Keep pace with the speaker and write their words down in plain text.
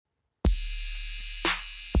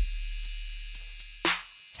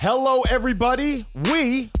Hello, everybody.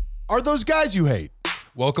 We are those guys you hate.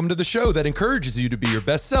 Welcome to the show that encourages you to be your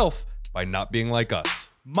best self by not being like us.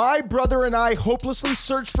 My brother and I hopelessly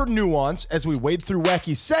search for nuance as we wade through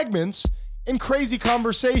wacky segments and crazy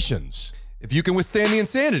conversations. If you can withstand the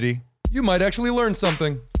insanity, you might actually learn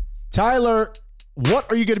something. Tyler,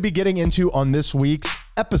 what are you going to be getting into on this week's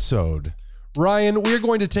episode? Ryan, we're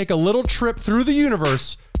going to take a little trip through the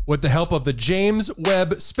universe with the help of the James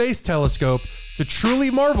Webb Space Telescope to truly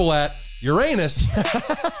marvel at Uranus.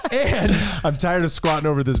 And I'm tired of squatting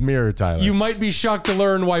over this mirror, Tyler. you might be shocked to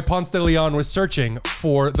learn why Ponce de Leon was searching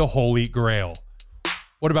for the Holy Grail.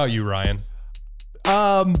 What about you, Ryan?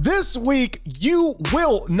 This week, you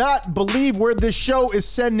will not believe where this show is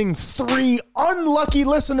sending 3 unlucky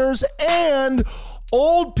listeners, and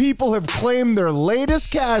old people have claimed their latest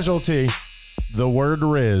casualty, the word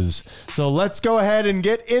Riz. So let's go ahead and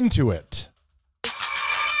get into it.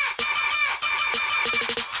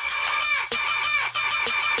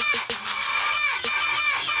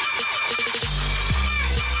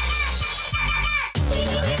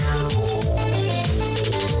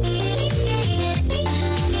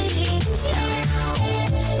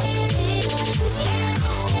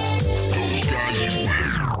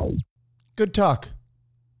 Good talk.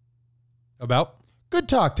 About? Good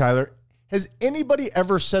talk, Tyler. Has anybody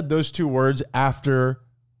ever said those 2 words after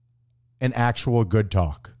an actual good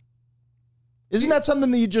talk? Isn't that something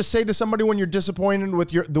that you just say to somebody when you're disappointed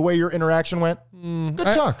with the way your interaction went?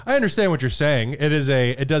 Good talk. I understand what you're saying.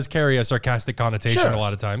 It does carry a sarcastic connotation Sure. a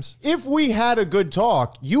lot of times. If we had a good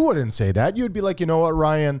talk, you wouldn't say that. You'd be like, you know what,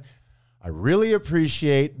 Ryan? I really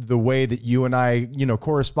appreciate the way that you and I,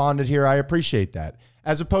 corresponded here. I appreciate that.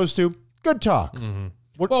 As opposed to good talk. Mm-hmm.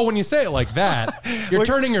 Well, when you say it like that, you're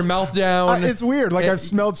turning your mouth down. It's weird. Like I've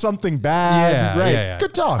smelled something bad. Yeah, right. yeah.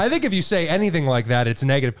 Good talk. I think if you say anything like that, it's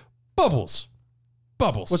negative. Bubbles.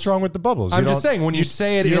 What's wrong with the bubbles? I'm just saying, when you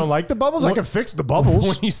say it... You don't like the bubbles? I can fix the bubbles.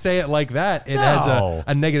 When you say it like that, it has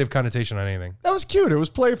a negative connotation on anything. That was cute. It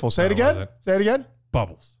was playful. Say it again. Wasn't. Say it again.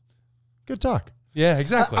 Bubbles. Good talk. Yeah,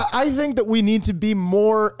 exactly. I think that we need to be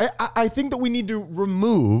more... I think that we need to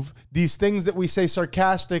remove these things that we say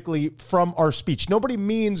sarcastically from our speech. Nobody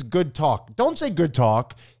means good talk. Don't say good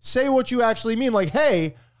talk. Say what you actually mean. Like,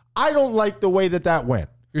 hey, I don't like the way that went.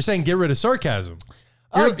 You're saying get rid of sarcasm.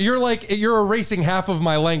 You're erasing half of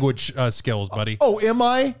my language skills, buddy. Oh, am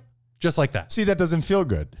I? Just like that. See, that doesn't feel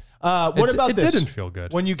good. What about this? It didn't feel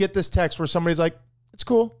good. When you get this text where somebody's like, it's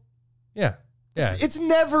cool. Yeah. Yeah. It's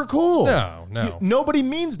never cool. No. Nobody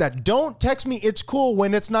means that. Don't text me it's cool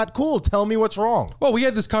when it's not cool. Tell me what's wrong. Well, we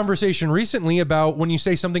had this conversation recently about when you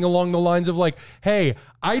say something along the lines of like, hey,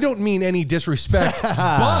 I don't mean any disrespect,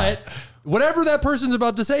 but whatever that person's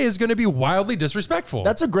about to say is going to be wildly disrespectful.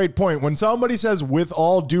 That's a great point. When somebody says, with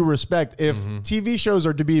all due respect, if TV shows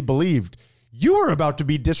are to be believed, you are about to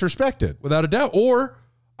be disrespected. Without a doubt. Or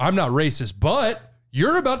I'm not racist, but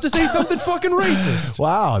you're about to say something fucking racist.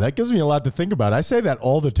 Wow, that gives me a lot to think about. I say that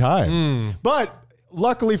all the time. But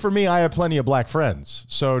luckily for me, I have plenty of black friends.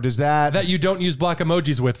 So does that... That you don't use black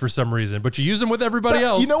emojis with for some reason, but you use them with everybody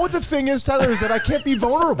else. You know what the thing is, Tyler, is that I can't be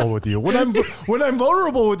vulnerable with you. When I'm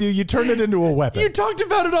vulnerable with you, you turn it into a weapon. You talked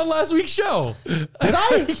about it on last week's show. Did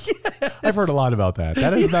I? Yes. I've heard a lot about that.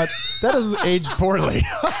 That is aged poorly.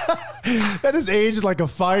 That is aged like a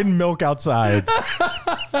fine milk outside.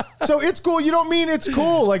 So it's cool. You don't mean it's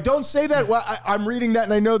cool. Like, don't say that. Well, I'm reading that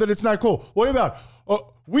and I know that it's not cool. What about,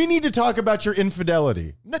 we need to talk about your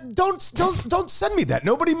infidelity. No, don't send me that.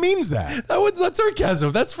 Nobody means that. That one's not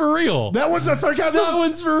sarcasm. That's for real. That one's not sarcasm? That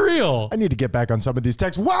one's for real. I need to get back on some of these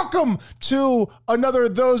texts. Welcome to another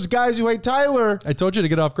of Those Guys Who Hate Tyler. I told you to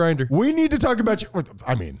get off Grindr. We need to talk about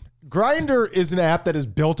Grindr is an app that is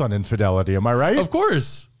built on infidelity. Am I right? Of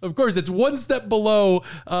course. It's one step below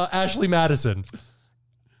Ashley Madison.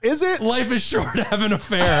 Is it? Life is short, have an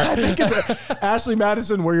affair. I think it's Ashley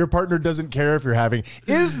Madison where your partner doesn't care if you're having.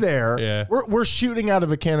 Is there? Yeah. We're shooting out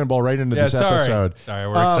of a cannonball right into this episode. Sorry,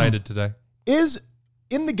 we're excited today.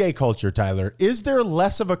 In the gay culture, Tyler, is there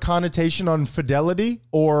less of a connotation on fidelity,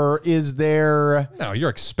 or is there... No, you're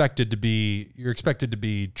expected to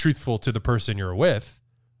be truthful to the person you're with.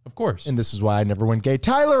 Of course. And this is why I never went gay.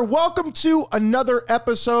 Tyler, welcome to another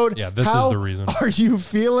episode. Yeah, this is the reason. How are you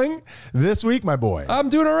feeling this week, my boy? I'm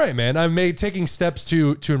doing all right, man. I'm taking steps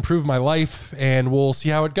to improve my life, and we'll see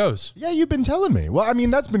how it goes. Yeah, you've been telling me. Well, I mean,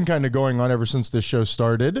 that's been kind of going on ever since this show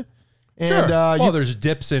started. And, sure. There's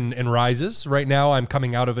dips and rises. Right now, I'm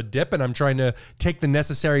coming out of a dip, and I'm trying to take the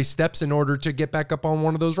necessary steps in order to get back up on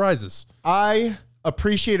one of those rises. I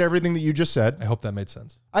appreciate everything that you just said. I hope that made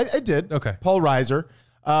sense. I did. Okay. Paul Reiser.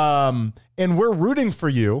 And we're rooting for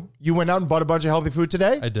you. You went out and bought a bunch of healthy food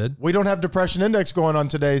today. I did. We don't have depression index going on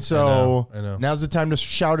today, so I know. Now's the time to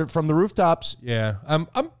shout it from the rooftops. Yeah, I'm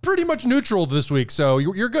pretty much neutral this week, so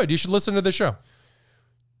you're good. You should listen to the show.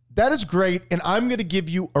 That is great, and I'm going to give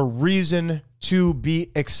you a reason to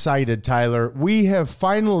be excited, Tyler. We have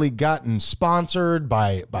finally gotten sponsored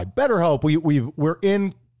by BetterHelp. We're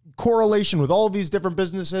in correlation with all of these different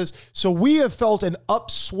businesses, so we have felt an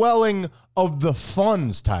upswelling of the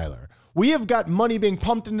funds, Tyler. We have got money being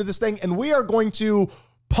pumped into this thing, and we are going to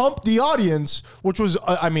pump the audience, which was,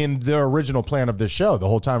 the original plan of this show the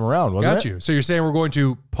whole time around, wasn't it? Got you. So you're saying we're going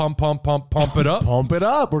to pump it up? Pump it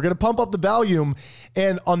up. We're going to pump up the volume.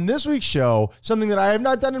 And on this week's show, something that I have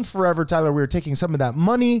not done in forever, Tyler, we are taking some of that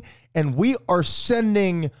money and we are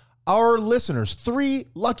sending our listeners, 3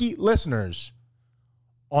 lucky listeners,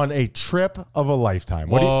 on a trip of a lifetime.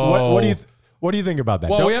 What do you think about that?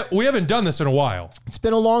 Well, we haven't done this in a while. It's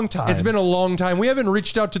been a long time. It's been a long time. We haven't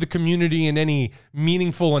reached out to the community in any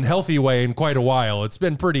meaningful and healthy way in quite a while. It's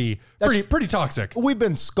been pretty toxic. We've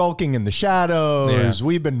been skulking in the shadows. Yeah.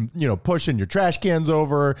 We've been, pushing your trash cans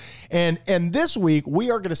over. And this week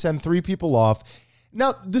we are going to send 3 people off.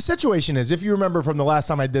 Now, the situation is, if you remember from the last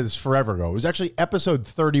time I did this forever ago, it was actually episode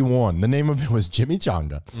 31. The name of it was Jimmy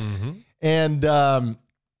Changa. Mm-hmm. And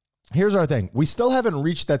here's our thing. We still haven't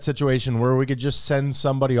reached that situation where we could just send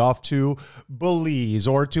somebody off to Belize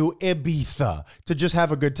or to Ibiza to just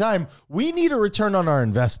have a good time. We need a return on our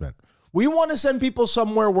investment. We want to send people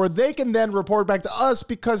somewhere where they can then report back to us,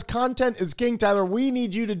 because content is king, Tyler. We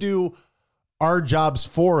need you to do our jobs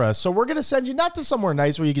for us. So we're going to send you not to somewhere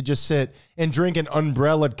nice where you could just sit and drink an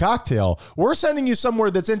umbrellaed cocktail. We're sending you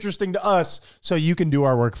somewhere that's interesting to us so you can do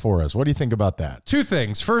our work for us. What do you think about that? 2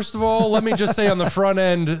 things. First of all, let me just say on the front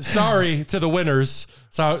end, sorry to the winners.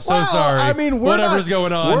 So sorry. Whatever's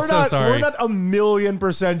going on, sorry. We're not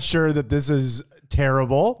 1,000,000% sure that this is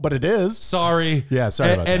terrible, but it is. Sorry. Yeah,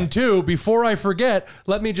 sorry about that. And 2, before I forget,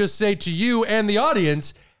 let me just say to you and the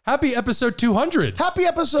audience, happy episode 200. Happy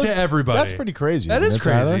episode to everybody. That's pretty crazy. That is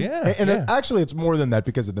crazy, Tyler? yeah. And yeah. Actually, it's more than that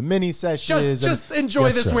because of the mini sessions. Just enjoy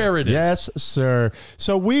this sir. where it is. Yes, sir.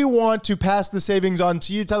 So we want to pass the savings on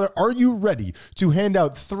to you, Tyler. Are you ready to hand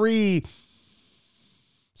out 3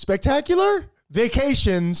 spectacular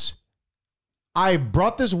vacations? I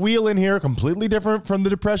brought this wheel in here, completely different from the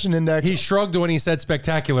depression index. He shrugged when he said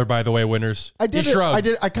spectacular, by the way, winners. I did. He shrugged.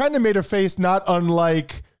 I kind of made a face not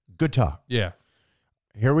unlike good talk. Yeah.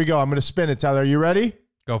 Here we go. I'm going to spin it, Tyler. Are you ready?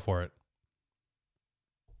 Go for it.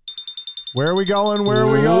 Where are we going? Where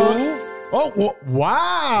are we going? Oh,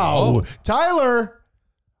 wow. Oh. Tyler,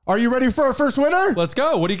 are you ready for our first winner? Let's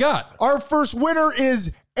go. What do you got? Our first winner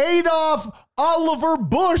is Adolph Oliver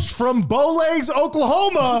Bush from Bowlegs,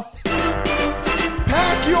 Oklahoma.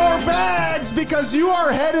 Pack your bags because you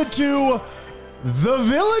are headed to The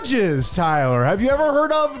Villages, Tyler. Have you ever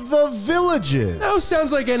heard of The Villages? No,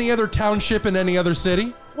 sounds like any other township in any other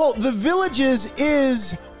city. Well, The Villages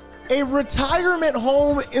is a retirement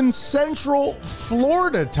home in Central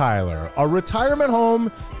Florida, Tyler. A retirement home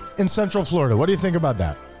in Central Florida. What do you think about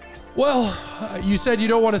that? Well, you said you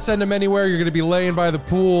don't want to send them anywhere. You're going to be lying by the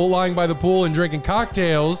pool and drinking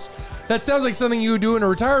cocktails. That sounds like something you would do in a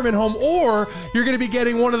retirement home, or you're going to be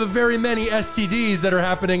getting one of the very many STDs that are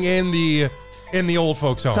happening in the old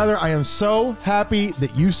folks' home. Tyler, I am so happy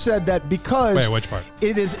that you said that because Wait, which part?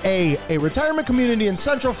 It is a retirement community in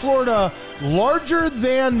Central Florida, larger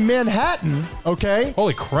than Manhattan, okay?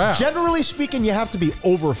 Holy crap. Generally speaking, you have to be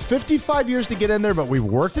over 55 years to get in there, but we've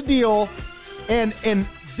worked a deal. And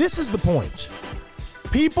this is the point.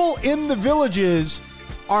 People in the Villages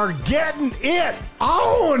are getting it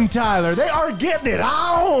on, Tyler. They are getting it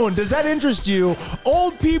on. Does that interest you?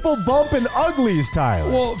 Old people bumping uglies, Tyler.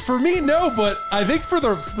 Well, for me, no, but I think for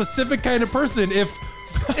the specific kind of person, is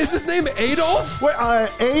his name Adolf? Wait,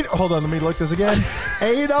 hold on, let me look this again.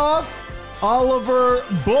 Adolf Oliver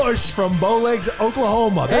Bush from Bowlegs,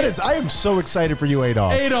 Oklahoma. I am so excited for you,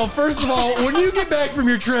 Adolf. Adolf, first of all, when you get back from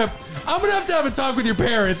your trip, I'm going to have a talk with your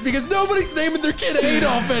parents because nobody's naming their kid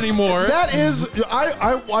Adolf anymore. That is,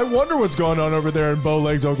 I wonder what's going on over there in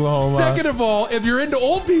Bowlegs, Oklahoma. Second of all, if you're into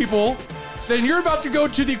old people, then you're about to go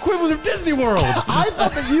to the equivalent of Disney World. I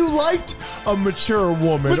thought that you liked a mature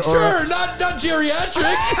woman. Mature, not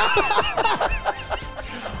geriatric.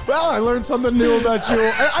 Well, I learned something new about you.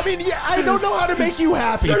 I don't know how to make you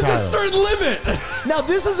happy, There's Tyler. a certain limit. Now,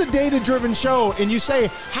 this is a data-driven show, and you say,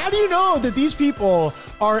 how do you know that these people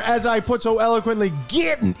are, as I put so eloquently,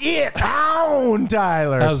 getting it on,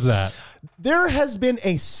 Tyler? How's that? There has been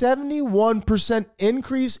a 71%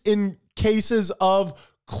 increase in cases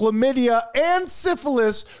of chlamydia, and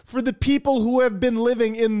syphilis for the people who have been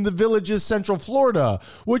living in the villages Central Florida,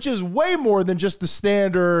 which is way more than just the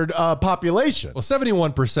standard population. Well,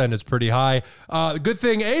 71% is pretty high. Good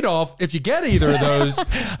thing, Adolf, if you get either of those.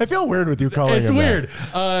 I feel weird with you calling It's him weird.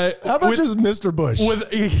 That. How about just Mr. Bush?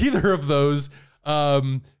 With either of those,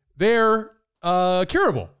 they're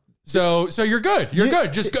curable. So you're good. You're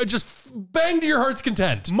good. Just bang to your heart's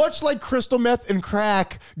content. Much like crystal meth and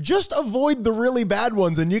crack, just avoid the really bad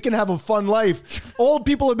ones and you can have a fun life. Old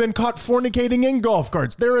people have been caught fornicating in golf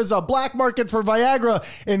carts. There is a black market for Viagra,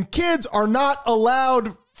 and kids are not allowed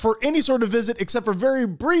for any sort of visit except for very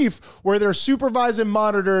brief, where they're supervised and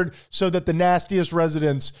monitored so that the nastiest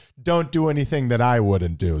residents don't do anything that I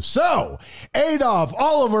wouldn't do. So, Adolf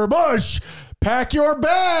Oliver Bush, pack your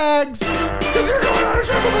bags, because you're going on a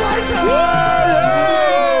trip with a lifetime.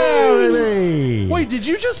 Wait, did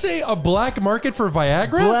you just say a black market for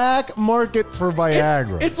Viagra? Black market for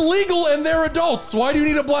Viagra. It's legal and they're adults. Why do you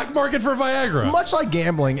need a black market for Viagra? Much like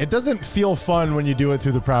gambling, it doesn't feel fun when you do it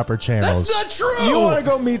through the proper channels. That's not true. You want to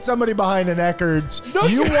go meet somebody behind an Eckerd's. No,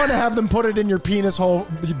 you want to have them put it in your penis hole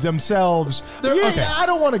themselves. I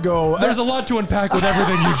don't want to go. There's a lot to unpack with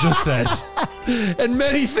everything you just said. And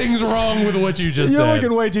many things wrong with what you just said. You're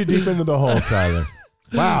looking way too deep into the hole, Tyler.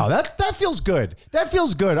 Wow, that feels good. That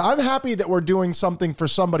feels good. I'm happy that we're doing something for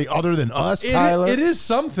somebody other than us, Tyler. It is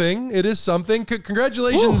something. It is something.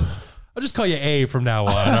 Congratulations. Ooh. I'll just call you A from now on,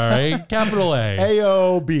 all right? Capital A.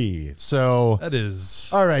 AOB. So that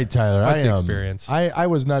is all right, Tyler. Quite the experience. I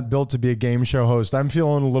was not built to be a game show host. I'm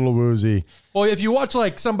feeling a little woozy. Well, if you watch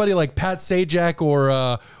like somebody like Pat Sajak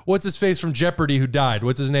or what's his face from Jeopardy who died?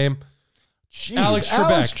 What's his name? Jeez, Alex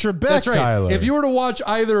Trebek. That's right. Tyler. If you were to watch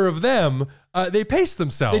either of them, they pace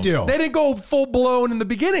themselves. They do. They didn't go full blown in the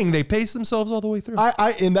beginning. They pace themselves all the way through.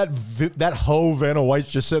 In that hoe Vanna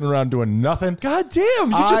White's just sitting around doing nothing. God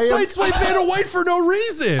damn! You just sideswiped Vanna White for no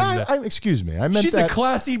reason. Excuse me. I meant she's a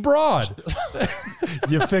classy broad.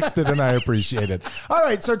 You fixed it, and I appreciate it. All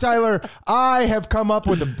right, so Tyler, I have come up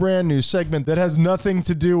with a brand new segment that has nothing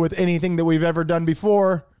to do with anything that we've ever done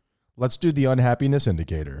before. Let's do the unhappiness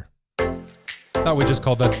indicator. I thought we just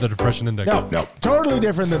called that the depression index. No, totally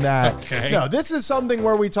different than that. Okay. No, this is something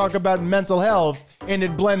where we talk about mental health and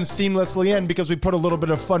it blends seamlessly in because we put a little bit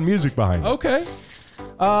of fun music behind it. Okay.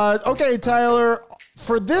 Okay, Tyler,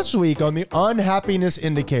 for this week on the unhappiness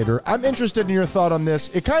indicator, I'm interested in your thought on this.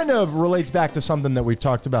 It kind of relates back to something that we've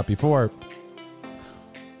talked about before.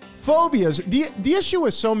 Phobias. The issue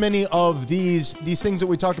with so many of these things that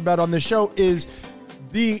we talk about on this show is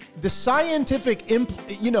the scientific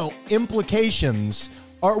implications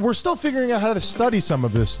are, we're still figuring out how to study some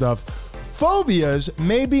of this stuff. Phobias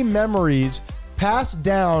may be memories passed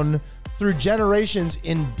down through generations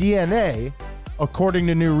in DNA, according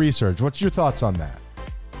to new research. What's your thoughts on that?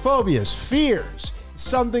 Phobias, fears,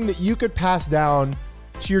 something that you could pass down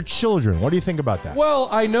to your children. What do you think about that? Well,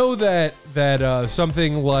 I know that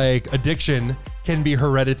something like addiction can be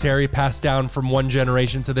hereditary, passed down from one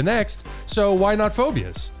generation to the next. So why not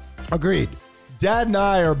phobias? Agreed. Dad and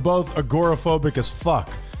I are both agoraphobic as fuck.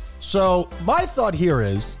 So my thought here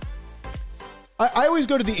is, I always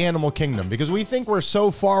go to the animal kingdom because we think we're so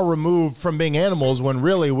far removed from being animals when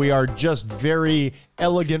really we are just very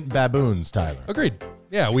elegant baboons, Tyler. Agreed.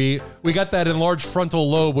 Yeah, we got that enlarged frontal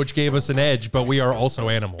lobe, which gave us an edge, but we are also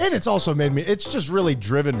animals. And it's also it's just really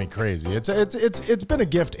driven me crazy. It's been a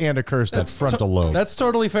gift and a curse, that frontal lobe. That's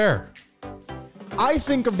totally fair. I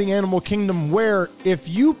think of the animal kingdom where if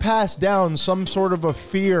you pass down some sort of a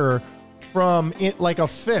fear from it, like a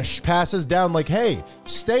fish passes down, like, hey,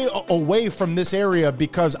 stay away from this area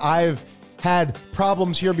because I've had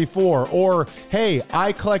problems here before, or hey,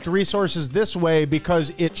 I collect resources this way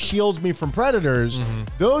because it shields me from predators. Mm-hmm.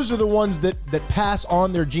 Those are the ones that pass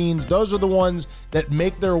on their genes. Those are the ones that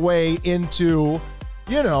make their way into,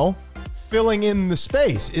 filling in the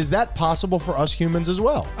space. Is that possible for us humans as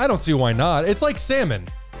well? I don't see why not. It's like salmon.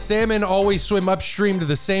 Salmon always swim upstream to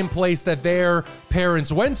the same place that their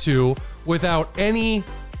parents went to without any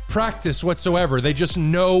practice whatsoever. They just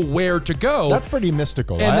know where to go. That's pretty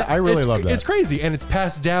mystical. I really love that. It's crazy, and it's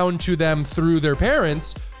passed down to them through their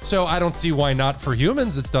parents, so I don't see why not for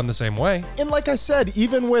humans. It's done the same way. And like I said,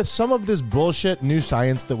 even with some of this bullshit new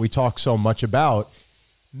science that we talk so much about,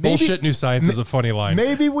 bullshit new science is a funny line.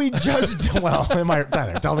 Maybe we just,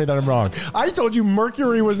 Tyler, tell me that I'm wrong. I told you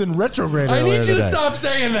Mercury was in retrograde earlier I need you today. to stop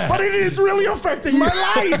saying that. But it is really affecting my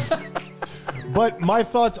life. But my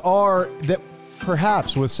thoughts are that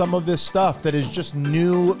perhaps with some of this stuff that is just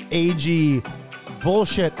new agey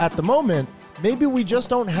bullshit at the moment, maybe we just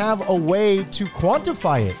don't have a way to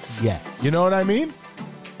quantify it yet. You know what I mean?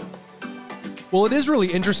 Well, it is really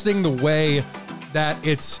interesting the way that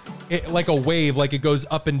it's like a wave, like it goes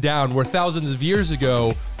up and down, where thousands of years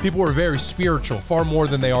ago, people were very spiritual, far more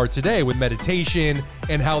than they are today with meditation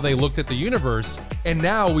and how they looked at the universe. And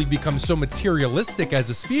now we've become so materialistic as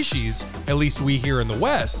a species, at least we here in the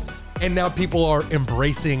West. And now people are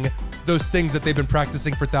embracing those things that they've been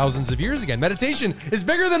practicing for thousands of years again. Meditation is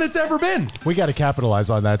bigger than it's ever been. We got to capitalize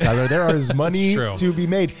on that, Tyler. There is money to be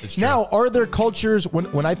made. Now, are there cultures,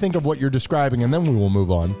 when I think of what you're describing, and then we will move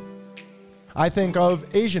on, I think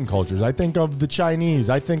of Asian cultures. I think of the Chinese.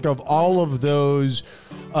 I think of all of those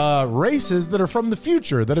races that are from the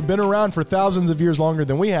future that have been around for thousands of years longer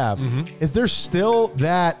than we have. Mm-hmm. Is there still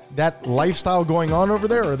that lifestyle going on over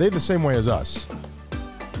there, or are they the same way as us?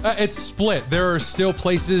 It's split. There are still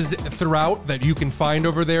places throughout that you can find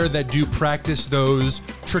over there that do practice those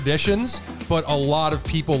traditions, but a lot of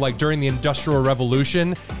people, like during the Industrial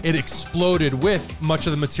Revolution, it exploded with much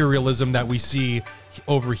of the materialism that we see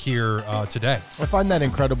over here today. I find that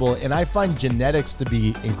incredible, and I find genetics to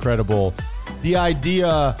be incredible. The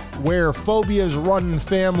idea where phobias run in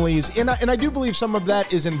families, and I do believe some of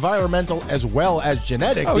that is environmental as well as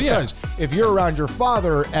genetic. Because if you're around your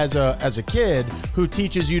father as a kid who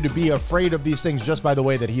teaches you to be afraid of these things just by the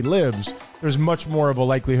way that he lives, there's much more of a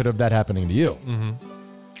likelihood of that happening to you. Mm-hmm.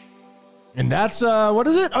 And that's, what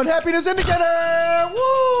is it? Unhappiness Indicator!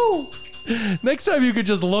 Woo! Next time you could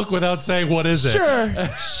just look without saying, what is it?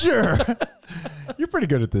 Sure. You're pretty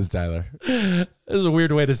good at this, Tyler. This is a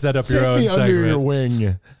weird way to set up your own segment. Take me under your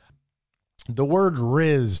wing. The word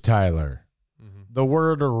Riz, Tyler. Mm-hmm. The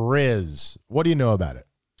word Riz. What do you know about it?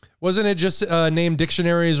 Wasn't it just named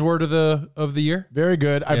Dictionary's word of the year? Very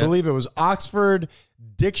good. Yeah. I believe it was Oxford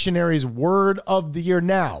Dictionary's word of the year.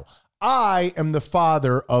 Now, I am the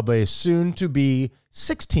father of a soon-to-be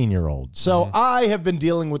 16-year-old. So I have been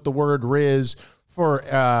dealing with the word Riz for,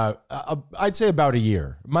 I'd say about a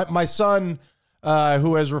year. My son,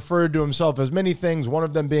 who has referred to himself as many things, one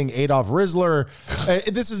of them being Adolf Rizzler,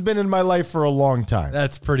 this has been in my life for a long time.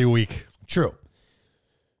 That's pretty weak. True.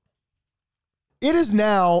 It is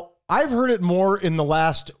now, I've heard it more in the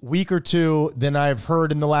last week or two than I've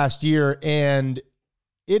heard in the last year, and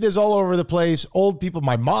it is all over the place. Old people,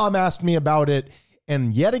 my mom asked me about it,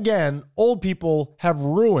 and yet again, old people have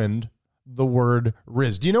ruined the word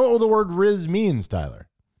Riz. Do you know what the word Riz means, Tyler?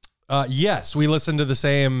 Yes, we listen to the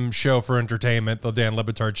same show for entertainment, the Dan Le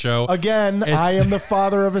Batard Show. Again, I am the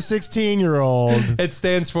father of a 16-year-old. It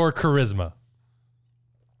stands for charisma.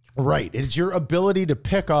 Right. It's your ability to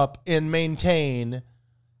pick up and maintain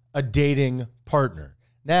a dating partner.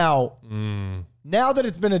 Now, now that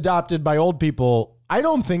it's been adopted by old people,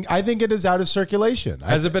 I think it is out of circulation.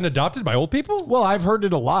 Has it been adopted by old people? Well, I've heard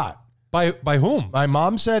it a lot. By whom? My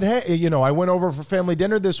mom said, hey, I went over for family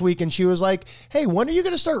dinner this week, and she was like, hey, when are you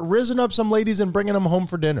going to start rizzing up some ladies and bringing them home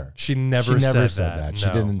for dinner? She never said that. She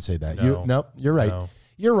didn't say that. No. You're right. No.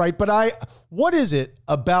 You're right. But what is it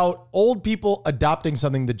about old people adopting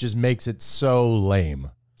something that just makes it so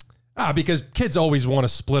lame? Because kids always want to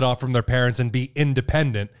split off from their parents and be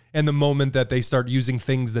independent. And the moment that they start using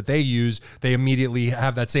things that they use, they immediately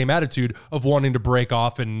have that same attitude of wanting to break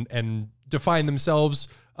off and define themselves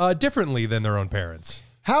differently than their own parents.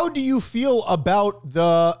 How do you feel about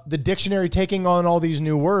the dictionary taking on all these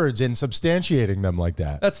new words and substantiating them like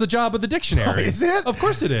that? That's the job of the dictionary. Is it? Of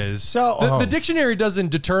course it is. So the dictionary doesn't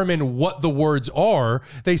determine what the words are.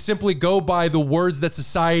 They simply go by the words that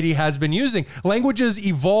society has been using. Languages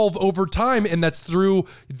evolve over time, and that's through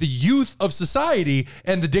the youth of society,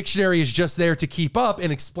 and the dictionary is just there to keep up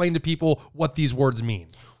and explain to people what these words mean.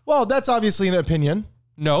 Well, that's obviously an opinion.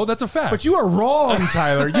 No, that's a fact. But you are wrong,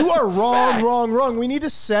 Tyler. You are wrong. We need to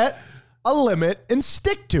set a limit and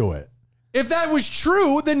stick to it. If that was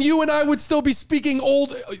true, then you and I would still be speaking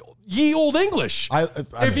ye old English.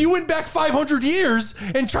 If you went back 500 years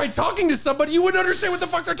and tried talking to somebody, you wouldn't understand what the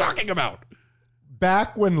fuck they're talking about.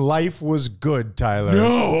 Back when life was good, Tyler.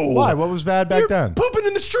 No. Why? What was bad back then? Pooping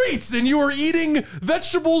in the streets, and you were eating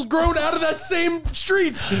vegetables grown out of that same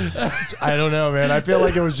street. I don't know, man. I feel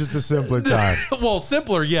like it was just a simpler time. Well,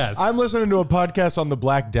 simpler, yes. I'm listening to a podcast on the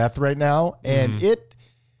Black Death right now, and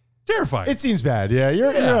terrifying. It seems bad. Yeah,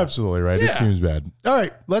 you're absolutely right. Yeah. It seems bad. All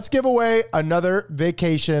right, let's give away another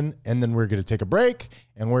vacation, and then we're going to take a break,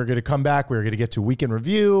 and we're going to come back. We're going to get to Weekend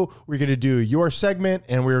Review. We're going to do your segment,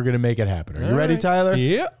 and we're going to make it happen. Are you ready, Tyler?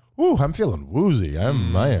 Yeah. Ooh, I'm feeling woozy. I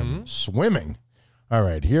am swimming. All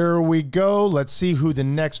right, here we go. Let's see who the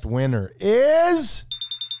next winner is.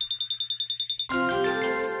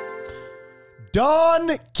 Don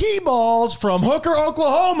Keyballs from Hooker,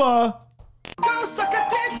 Oklahoma. Go suck a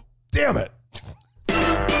dick. Damn it.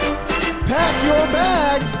 pack your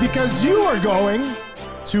bags because you are going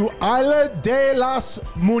to Isla de las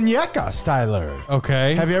Muñecas, Tyler.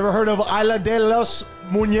 Okay. Have you ever heard of Isla de las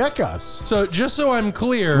Muñecas? So just so I'm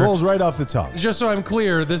clear. Rolls right off the tongue. Just so I'm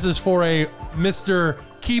clear, this is for a Mr.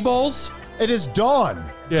 Keyballs? It is Dawn.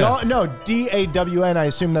 Yeah. Dawn. No, D-A-W-N. I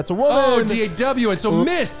assume that's a woman. Oh, D-A-W-N. So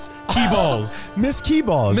Miss Keyballs. Miss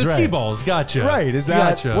Keyballs. Miss right. Keyballs. Gotcha. Right. Is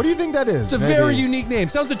that? Gotcha. What do you think that is? It's a very unique name.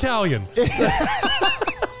 Sounds Italian.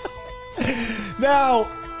 Now,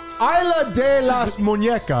 Isla de las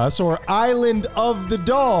Muñecas, or Island of the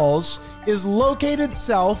Dolls, is located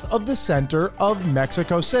south of the center of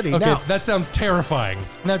Mexico City. Okay, Now, that sounds terrifying.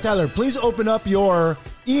 Now, Tyler, please open up your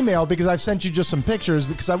email because I've sent you just some pictures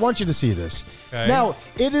because I want you to see this. Okay. Now,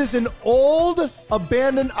 it is an old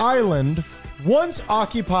abandoned island once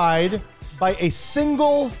occupied by a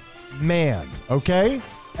single man, okay?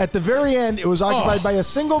 At the very end, it was occupied by a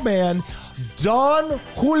single man, Don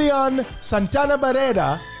Julian Santana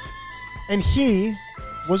Barrera, and he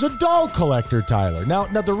was a doll collector, Tyler. Now,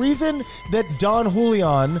 the reason that Don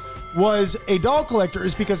Julian was a doll collector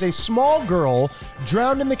is because a small girl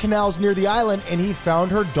drowned in the canals near the island and he found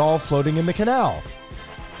her doll floating in the canal.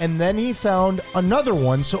 And then he found another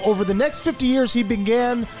one. So over the next 50 years, he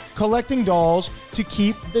began collecting dolls to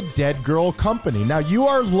keep the dead girl company. Now, you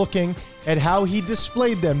are looking at how he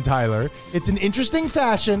displayed them, Tyler. It's an interesting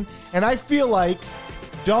fashion, and I feel like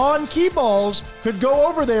Don Keyballs could go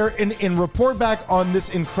over there and report back on this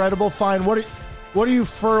incredible find. What are you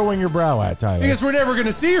furrowing your brow at, Tyler? Because we're never going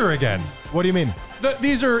to see her again. What do you mean?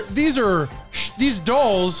 These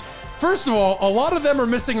dolls, first of all, a lot of them are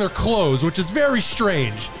missing their clothes, which is very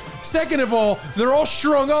strange. Second of all, they're all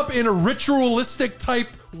strung up in a ritualistic type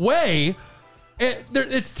way.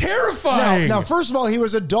 It's terrifying. Now, first of all, he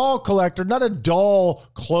was a doll collector, not a doll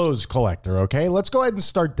clothes collector, okay? Let's go ahead and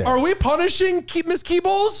start there. Are we punishing Miss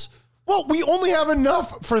Keyballs? Well, we only have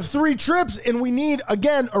enough for 3 trips, and we need,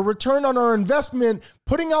 again, a return on our investment.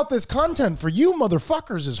 Putting out this content for you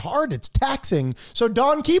motherfuckers is hard. It's taxing. So,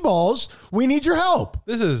 Don Keyballs, we need your help.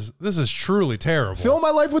 This is truly terrible. Fill my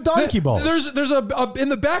life with Don Keyballs. There's a in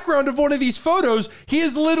the background of one of these photos, he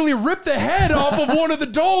has literally ripped the head off of one of the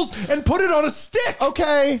dolls and put it on a stick.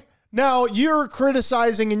 Okay. Now, you're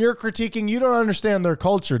criticizing and you're critiquing. You don't understand their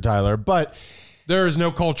culture, Tyler, but there is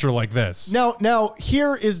no culture like this. Now,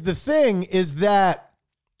 here is the thing, is that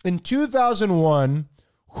in 2001,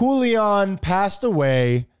 Julian passed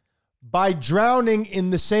away by drowning in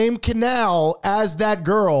the same canal as that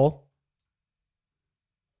girl.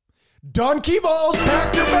 Don Keyballs,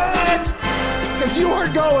 pack your bags, because you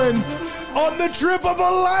are going on the trip of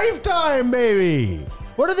a lifetime, baby.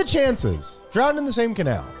 What are the chances? Drowned in the same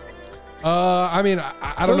canal. I mean,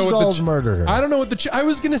 I don't know what dolls murdered her. I don't know what I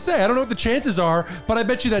was gonna say. I don't know what the chances are, but I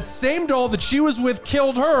bet you that same doll that she was with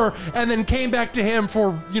killed her and then came back to him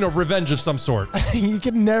for, revenge of some sort. You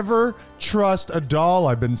can never trust a doll.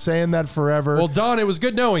 I've been saying that forever. Well, Don, it was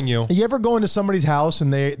good knowing you. You ever go into somebody's house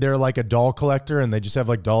and they're like a doll collector and they just have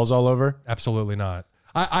like dolls all over? Absolutely not.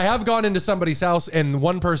 I have gone into somebody's house and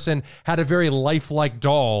one person had a very lifelike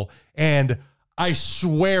doll, and I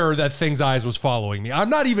swear that thing's eyes was following me. I'm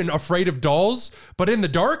not even afraid of dolls, but in the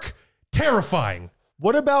dark, terrifying.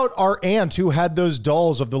 What about our aunt who had those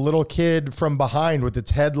dolls of the little kid from behind with its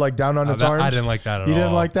head like down on its arms? I didn't like that at all. You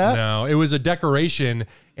didn't like that? No, it was a decoration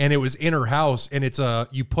and it was in her house, and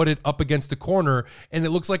you put it up against the corner and it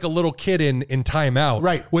looks like a little kid in timeout,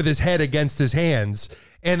 right, with his head against his hands.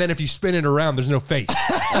 And then if you spin it around, there's no face.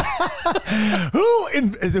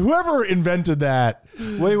 Whoever invented that?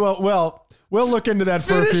 We'll look into that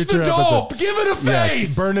for a future the doll. episode. Give it a face.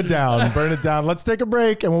 Yes, burn it down. Burn it down. Let's take a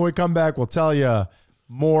break, and when we come back, we'll tell you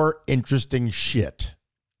more interesting shit.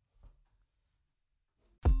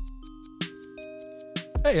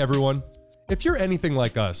 Hey, everyone. If you're anything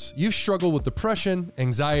like us, you've struggled with depression,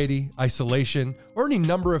 anxiety, isolation, or any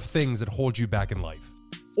number of things that hold you back in life.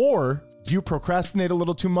 Or do you procrastinate a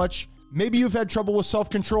little too much? Maybe you've had trouble with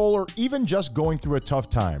self-control or even just going through a tough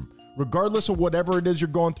time. Regardless of whatever it is you're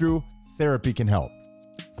going through, therapy can help.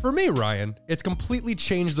 For me, Ryan, it's completely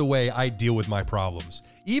changed the way I deal with my problems.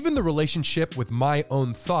 Even the relationship with my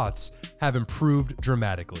own thoughts have improved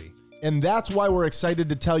dramatically. And that's why we're excited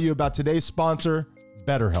to tell you about today's sponsor,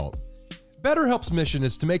 BetterHelp. BetterHelp's mission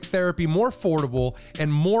is to make therapy more affordable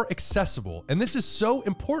and more accessible. And this is so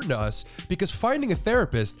important to us because finding a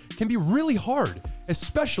therapist can be really hard,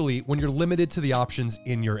 especially when you're limited to the options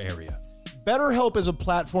in your area. BetterHelp is a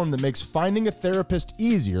platform that makes finding a therapist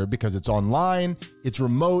easier because it's online, it's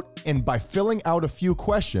remote, and by filling out a few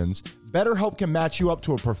questions, BetterHelp can match you up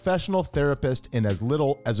to a professional therapist in as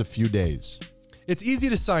little as a few days. It's easy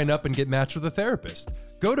to sign up and get matched with a therapist.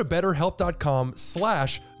 Go to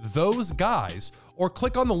betterhelp.com/thoseguys or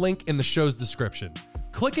click on the link in the show's description.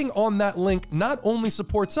 Clicking on that link not only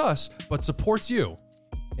supports us, but supports you.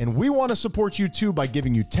 And we want to support you too by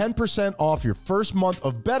giving you 10% off your first month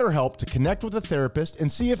of BetterHelp to connect with a therapist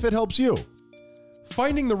and see if it helps you.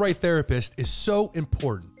 Finding the right therapist is so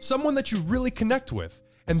important, someone that you really connect with,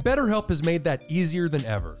 and BetterHelp has made that easier than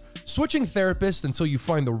ever. Switching therapists until you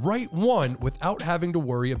find the right one without having to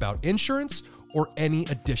worry about insurance or any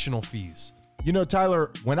additional fees. You know,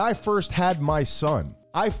 Tyler, when I first had my son,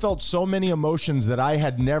 I felt so many emotions that I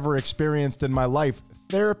had never experienced in my life.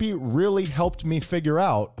 Therapy really helped me figure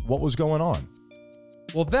out what was going on.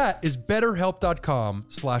 Well, that is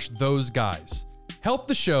betterhelp.com/thoseguys. Help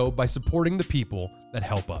the show by supporting the people that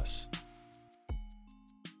help us.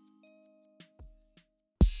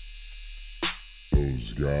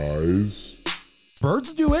 Those guys.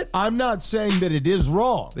 Birds do it. I'm not saying that it is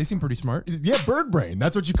wrong. They seem pretty smart. Yeah, bird brain.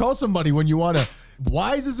 That's what you call somebody when you want to.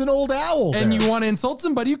 Wise as an old owl. And there. you want to insult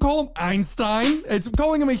somebody, you call him Einstein. It's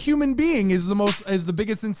calling him a human being is the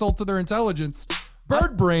biggest insult to their intelligence.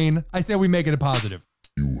 Bird brain, I say we make it a positive.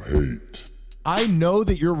 You hate. I know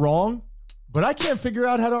that you're wrong, but I can't figure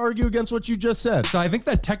out how to argue against what you just said. So I think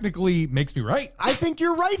that technically makes me right. I think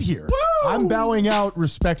you're right here. Woo! I'm bowing out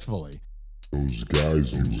respectfully. Those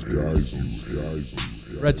guys.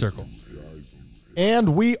 Red circle.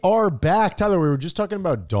 And we are back. Tyler, we were just talking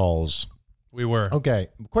about dolls. We were. Okay,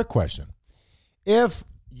 quick question. If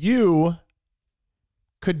you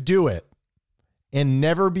could do it and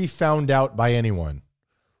never be found out by anyone,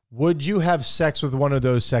 would you have sex with one of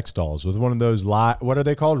those sex dolls? With one of those, what are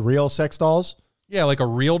they called? Real sex dolls? Yeah, like a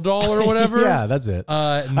real doll or whatever. Yeah, that's it.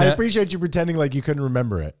 I appreciate you pretending like you couldn't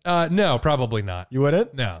remember it. No, probably not. You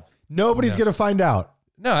wouldn't? No. Nobody's going to find out.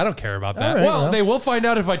 No, I don't care about that. All right, well, they will find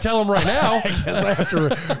out if I tell them right now. I guess I have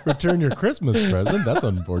to return your Christmas present. That's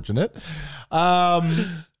unfortunate. Do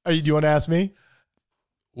you want to ask me?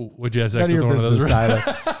 Would you have None sex of with your one of business, those? Tyler.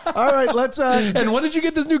 All right, let's. And when did you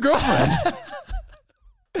get this new girlfriend?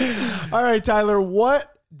 All right, Tyler. What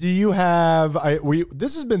do you have?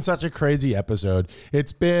 This has been such a crazy episode.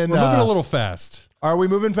 It's been. We're moving a little fast. Are we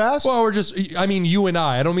moving fast? Well, we're just. I mean, you and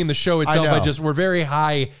I don't mean the show itself. I know. We're very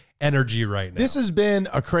high energy right now. This has been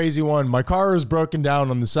a crazy one. My car is broken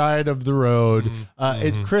down on the side of the road.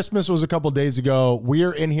 Christmas was a couple days ago.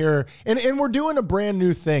 We're in here, and we're doing a brand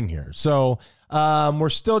new thing here. So we're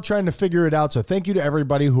still trying to figure it out. So thank you to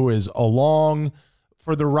everybody who is along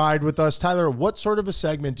for the ride with us. Tyler, what sort of a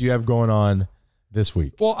segment do you have going on this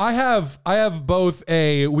week? Well, I have both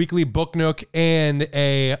a weekly book nook and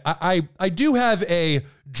I do have a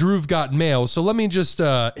Drew've Got Mail. So let me just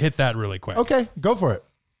hit that really quick. Okay, go for it.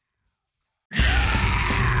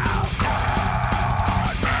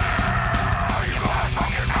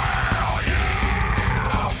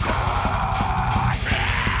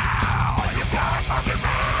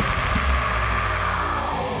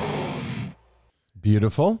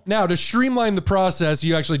 Beautiful. Now, to streamline the process,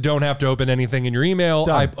 you actually don't have to open anything in your email.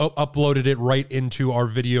 Done. I uploaded it right into our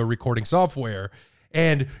video recording software.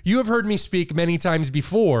 And you have heard me speak many times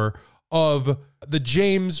before of the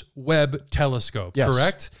James Webb Telescope, Yes.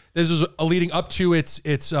 correct? This was leading up to its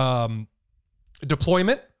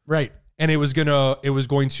deployment, Right. and it was going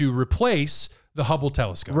to replace the Hubble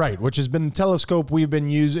telescope. Right, which has been the telescope we've been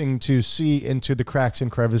using to see into the cracks and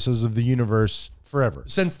crevices of the universe forever.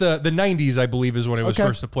 Since the 90s, I believe, is when it was Okay.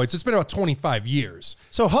 first deployed. So it's been about 25 years.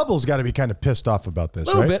 So Hubble's got to be kind of pissed off about this,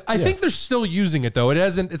 A little right? bit. I think they're still using it though.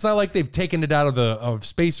 It's not like they've taken it out of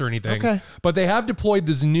space or anything. Okay. But they have deployed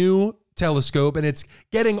this new telescope, and it's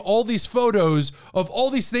getting all these photos of all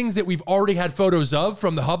these things that we've already had photos of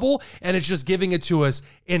from the Hubble, and it's just giving it to us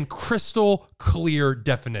in crystal clear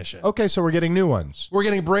definition. Okay, so we're getting new ones. We're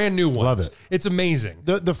getting brand new ones. Love it. It's amazing.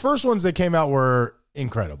 The first ones that came out were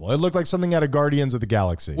incredible. It looked like something out of Guardians of the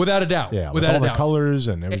Galaxy. Without a doubt. Yeah, with Without all a the doubt. colors,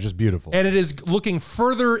 and it was just beautiful. And it is looking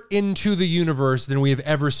further into the universe than we have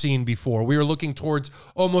ever seen before. We are looking towards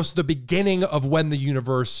almost the beginning of when the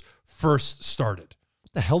universe first started.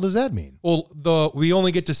 What the hell does that mean? Well, we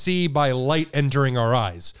only get to see by light entering our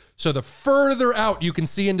eyes. So the further out you can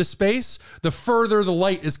see into space, the further the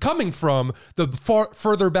light is coming from, the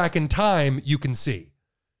further back in time you can see.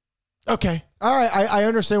 Okay. All right. I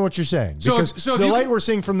understand what you're saying. So Because if the you light can- we're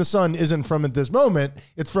seeing from the sun isn't from at this moment.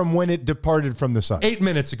 It's from when it departed from the sun. 8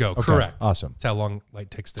 minutes ago, Okay, correct. awesome. That's how long light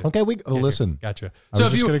takes to Okay. get here. Listen. Gotcha.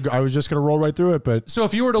 I was just gonna roll right through it, but So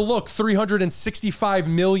if you were to look 365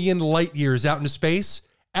 million light years out into space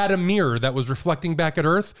at a mirror that was reflecting back at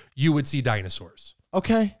Earth, you would see dinosaurs.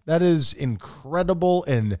 okay, that is incredible.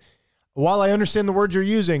 And while I understand the words you're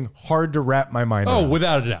using, hard to wrap my mind Oh, around.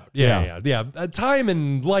 without a doubt. Yeah. Time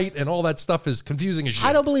and light and all that stuff is confusing as shit.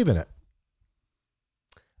 I don't believe in it.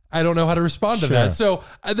 I don't know how to respond to Sure. that. So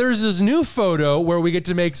there's this new photo where we get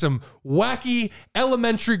to make some wacky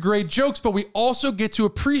elementary grade jokes, but we also get to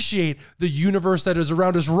appreciate the universe that is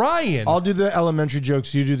around us. Ryan. I'll do the elementary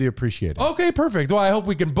jokes. You do the appreciating. Okay, perfect. Well, I hope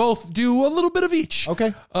we can both do a little bit of each.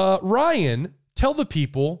 Okay. Ryan, tell the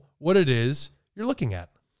people what it is you're looking at.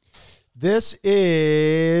 This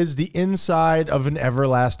is the inside of an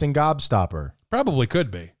everlasting gobstopper. Probably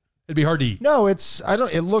could be. It'd be hard to eat. No,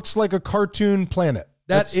 it looks like a cartoon planet.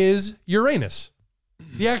 That is Uranus.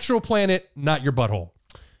 The actual planet, not your butthole.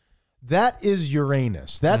 That is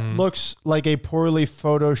Uranus. That looks like a poorly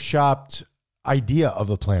photoshopped idea of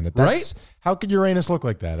a planet. Right? How could Uranus look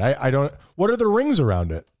like that? I don't. What are the rings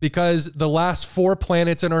around it? Because the last 4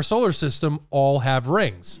 planets in our solar system all have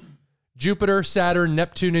rings. Jupiter, Saturn,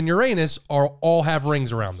 Neptune, and Uranus all have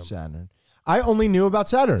rings around them. Saturn. I only knew about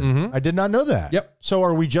Saturn. I did not know that. Yep. So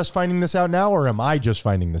are we just finding this out now, or am I just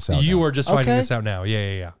finding this out? You now? are just finding Okay. this out now.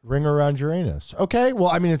 Yeah. Ring around Uranus. Okay. Well,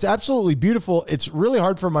 I mean, it's absolutely beautiful. It's really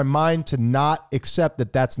hard for my mind to not accept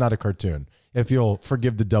that that's not a cartoon, if you'll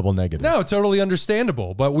forgive the double negative. No, totally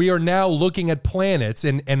understandable. But we are now looking at planets,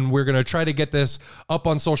 and we're going to try to get this up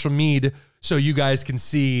on social media so you guys can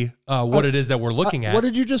see what it is that we're looking at. What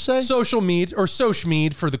did you just say? Social media, or Soch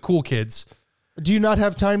Mead for the cool kids. Do you not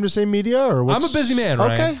have time to say media, or what's... I'm a busy man,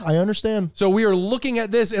 Ryan. Okay, I understand. So we are looking at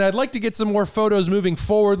this, and I'd like to get some more photos moving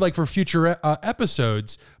forward, like for future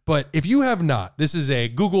episodes. But if you have not, this is a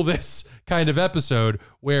Google this kind of episode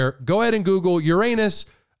where go ahead and Google Uranus,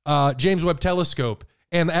 James Webb Telescope.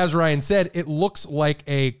 And as Ryan said, it looks like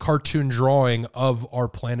a cartoon drawing of our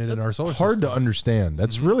planet and our solar system. Hard to understand.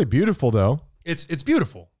 That's really beautiful, though. It's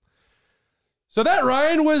beautiful. So that,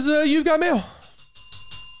 Ryan, was You've Got Mail.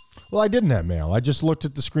 Well, I didn't have mail. I just looked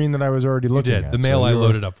at the screen that I was already looking did. at. The mail I you were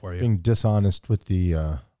loaded up for you. Being dishonest with the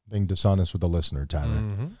listener,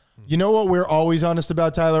 Tyler. You know what we're always honest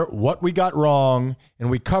about, Tyler? What we got wrong, and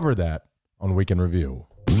we cover that on Week in Review.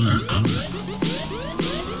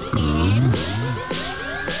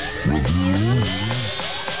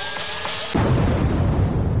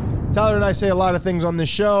 Tyler and I say a lot of things on this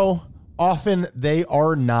show. Often they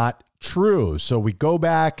are not true. So we go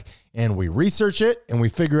back and we research it and we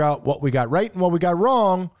figure out what we got right and what we got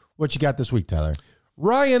wrong. What you got this week, Tyler?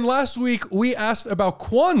 Ryan, last week we asked about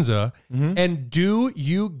Kwanzaa and do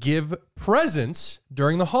you give presents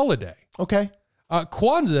during the holiday? Okay.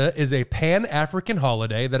 Kwanzaa is a Pan-African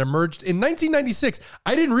holiday that emerged in 1996.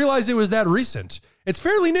 I didn't realize it was that recent. It's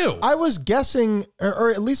fairly new. I was guessing,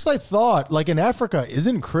 or at least I thought, like in Africa,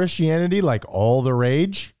 isn't Christianity like all the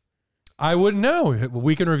rage? I wouldn't know.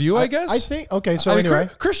 Week in Review, I guess. I think, okay, so I mean, anyway.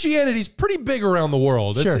 Christianity's pretty big around the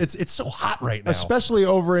world. Sure. It's so hot right now. Especially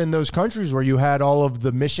over in those countries where you had all of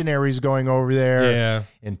the missionaries going over there Yeah.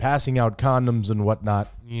 and passing out condoms and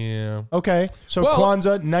whatnot. Yeah. Okay, so Well-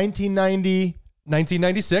 Kwanzaa, 1990.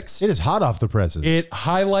 1996. It is hot off the presses. It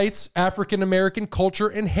highlights African American culture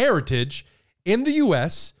and heritage in the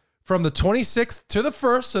U.S. from the 26th to the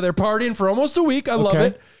 1st. So they're partying for almost a week. I love Okay.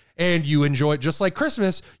 it. And you enjoy it just like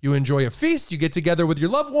Christmas. You enjoy a feast. You get together with your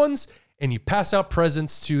loved ones and you pass out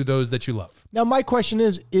presents to those that you love. Now, my question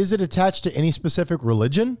is it attached to any specific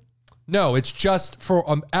religion? No, it's just for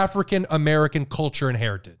African American culture and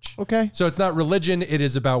heritage. Okay. So it's not religion. It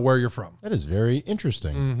is about where you're from. That is very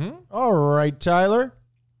interesting. All right, Tyler.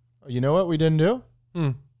 You know what we didn't do?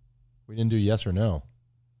 We didn't do yes or no.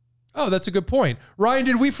 Oh, that's a good point. Ryan,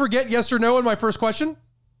 did we forget yes or no in my first question?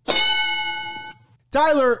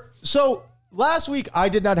 Tyler, so last week I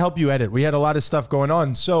did not help you edit. We had a lot of stuff going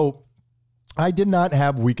on. So I did not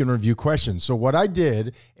have Week in Review questions. So what I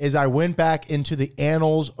did is I went back into the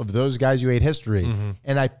annals of Those Guys Who Hate History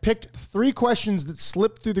and I picked 3 questions that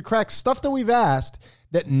slipped through the cracks, stuff that we've asked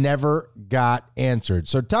that never got answered.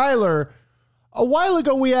 So Tyler, a while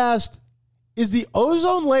ago we asked, is the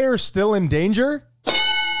ozone layer still in danger?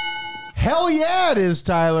 Hell yeah, it is,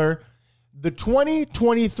 Tyler. The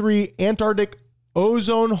 2023 Antarctic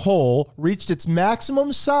ozone hole reached its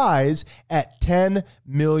maximum size at 10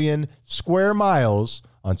 million square miles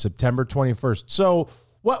on September 21st. So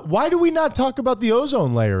why do we not talk about the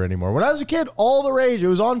ozone layer anymore? When I was a kid, all the rage, it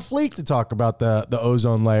was on fleek to talk about the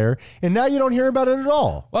ozone layer, and now you don't hear about it at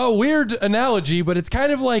all. Well, weird analogy, but it's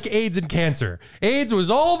kind of like AIDS and cancer. AIDS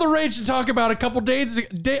was all the rage to talk about a couple decades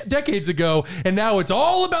ago, and now it's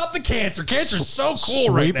all about the cancer. Cancer's so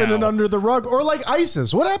cool right now. Sweeping it under the rug. Or like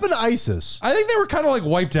ISIS. What happened to ISIS? I think they were kind of like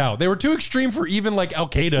wiped out. They were too extreme for even like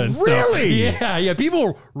Al-Qaeda and stuff. Really? Yeah.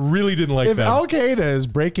 People really didn't like If them. Al-Qaeda is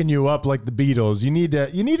breaking you up like the Beatles, you need to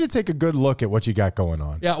to take a good look at what you got going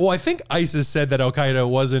on. Yeah, well, I think ISIS said that Al Qaeda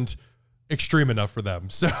wasn't extreme enough for them.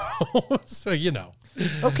 So,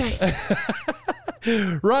 Okay.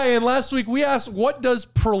 Ryan, last week we asked, what does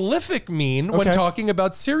prolific mean when talking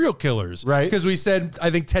about serial killers? Right. Because we said,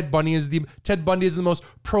 I think Ted Bundy is the most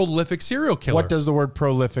prolific serial killer. What does the word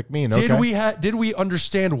prolific mean? Did we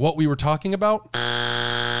understand what we were talking about?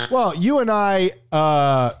 Well, you and I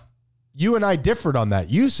differed on that.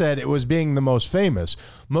 You said it was being the most famous.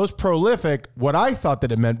 Most prolific, what I thought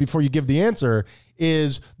that it meant before you give the answer,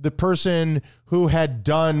 is the person who had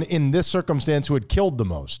done in this circumstance who had killed the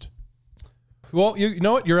most. Well, you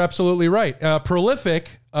know what? You're absolutely right.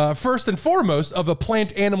 Prolific, first and foremost, of a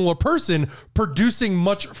plant, animal, or person producing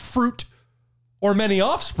much fruit or many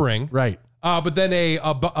offspring. Right. But then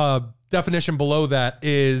a definition below that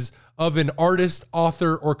is of an artist,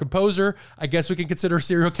 author, or composer. I guess we can consider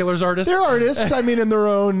serial killers artists. They're artists, I mean, in their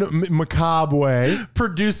own macabre way.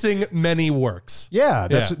 Producing many works. Yeah,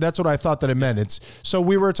 that's what I thought that it meant. So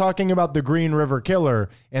we were talking about the Green River Killer,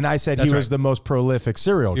 and I said he was the most prolific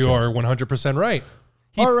serial killer. You are 100% right.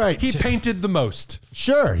 All right. He painted the most.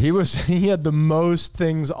 Sure, he had the most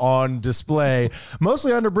things on display,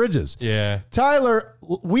 mostly under bridges. Yeah. Tyler,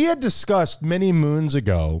 we had discussed many moons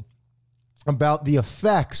ago about the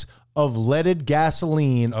effects of leaded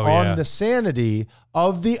gasoline on the sanity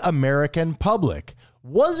of the American public.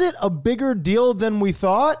 Was it a bigger deal than we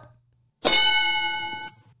thought?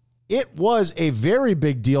 It was a very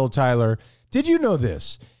big deal, Tyler. Did you know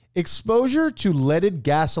this? Exposure to leaded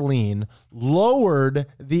gasoline lowered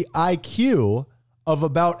the IQ of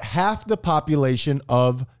about half the population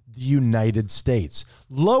of the United States.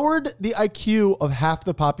 Lowered the IQ of half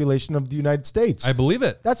the population of the United States. I believe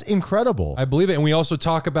it. That's incredible. I believe it. And we also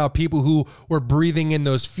talk about people who were breathing in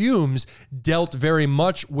those fumes dealt very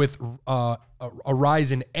much with a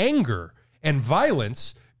rise in anger and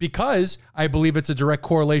violence, because I believe it's a direct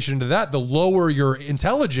correlation to that. The lower your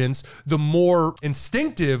intelligence, the more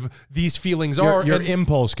instinctive these feelings are. Your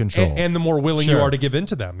impulse control. And the more willing you are to give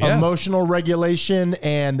into them. Yeah. Emotional regulation,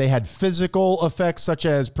 and they had physical effects such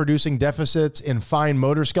as producing deficits in fine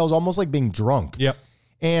motor skills, almost like being drunk. Yep.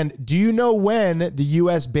 And do you know when the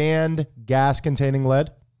U.S. banned gas containing lead?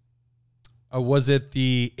 Was it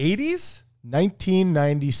the 80s?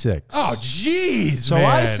 1996. Oh, jeez, So man.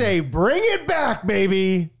 I say bring it back,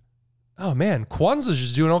 baby. Oh, man. Kwanzaa's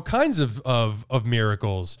just doing all kinds of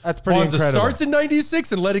miracles. That's pretty Kwanzaa incredible. starts in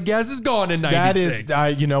 96 and leaded gas is gone in 96.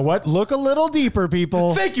 That is, you know what? Look a little deeper,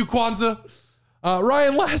 people. Thank you, Kwanzaa.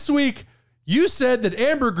 Ryan, last week, you said that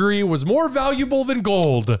ambergris was more valuable than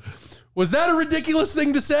gold. Was that a ridiculous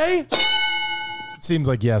thing to say? It seems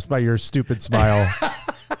like yes, by your stupid smile.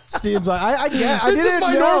 Seems like I didn't know. This is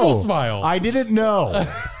my normal smile. I didn't know.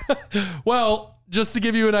 Well, just to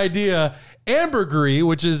give you an idea, ambergris,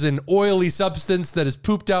 which is an oily substance that is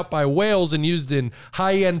pooped out by whales and used in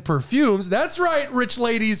high-end perfumes. That's right, rich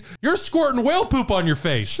ladies. You're squirting whale poop on your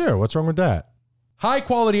face. Sure, what's wrong with that?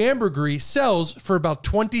 High-quality ambergris sells for about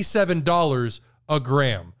 $27 a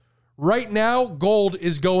gram. Right now, gold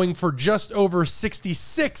is going for just over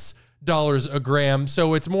 $66 a gram,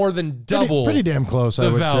 so it's more than double. Pretty damn close, I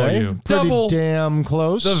would value. say. Pretty Double damn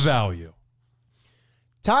close. the value.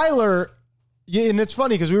 Tyler, yeah, and it's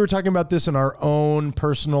funny because we were talking about this in our own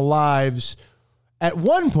personal lives. At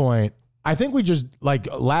one point, I think we just like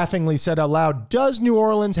laughingly said out loud, does New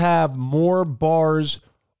Orleans have more bars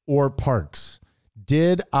or parks?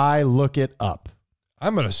 Did I look it up?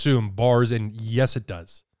 I'm going to assume bars, and yes, it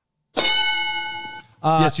does.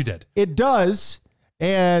 Yes, you did. It does.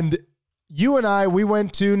 And you and I, we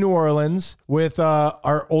went to New Orleans with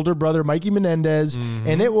our older brother, Mikey Menendez,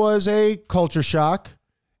 and it was a culture shock.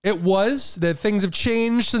 It was that things have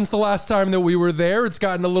changed since the last time that we were there. It's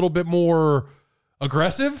gotten a little bit more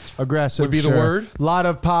aggressive. Aggressive would be the word. A lot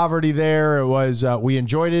of poverty there. It was, we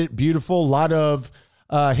enjoyed it. Beautiful. A lot of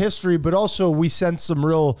history, but also we sensed some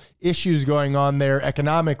real issues going on there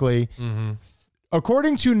economically.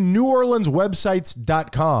 According to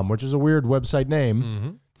NewOrleansWebsites.com, which is a weird website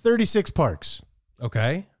name, 36 parks.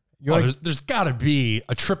 Okay. Like, there's got to be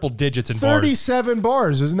a triple digits in 37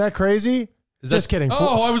 bars. Isn't that crazy? Just kidding.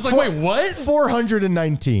 Oh, I was like, wait, what?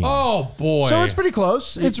 419. Oh, boy. So it's pretty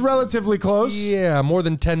close. It's relatively close. Yeah, more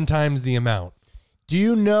than 10 times the amount. Do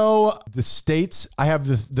you know the states? I have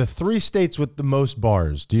the 3 states with the most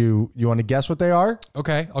bars. Do you want to guess what they are?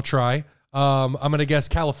 Okay, I'll try. I'm going to guess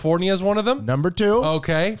California is one of them. Number 2.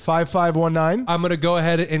 Okay. 5519. I'm going to go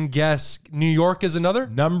ahead and guess New York is another.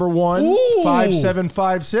 Number 1, Ooh.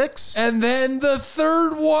 5756. And then the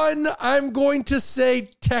third one, I'm going to say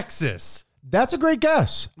Texas. That's a great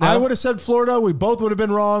guess. No? I would have said Florida. We both would have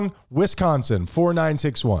been wrong. Wisconsin,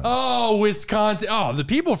 4961. Oh, Wisconsin. Oh, the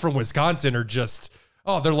people from Wisconsin are just,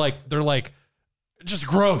 they're like just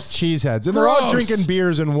gross. Cheeseheads. And they're all Gross. drinking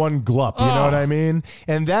beers in one glup. You know what I mean?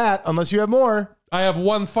 And that, unless you have more. I have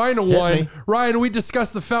one final Hit one. me. Ryan, we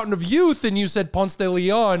discussed the Fountain of Youth, and you said Ponce de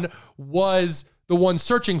Leon was the one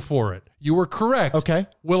searching for it. You were correct. Okay.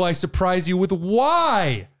 Will I surprise you with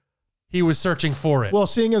why he was searching for it? Well,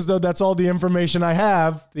 seeing as though that's all the information I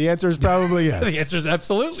have, the answer is probably yes. The answer is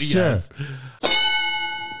absolutely Sure. yes.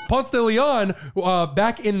 Ponce de Leon,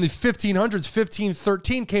 back in the 1500s,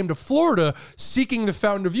 1513, came to Florida seeking the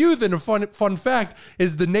Fountain of Youth. And a fun fact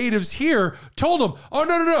is the natives here told him, oh,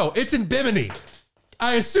 no, it's in Bimini.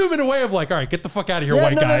 I assume in a way of like, all right, get the fuck out of here,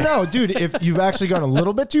 white guy. No, dude. If you've actually gone a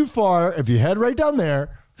little bit too far, if you head right down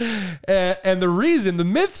there. And the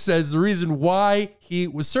myth says the reason why he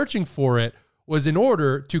was searching for it was in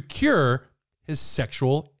order to cure his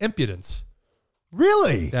sexual impudence.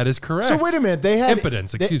 Really? That is correct. So wait a minute. They had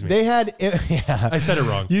Impudence, excuse me. They had, yeah. I said it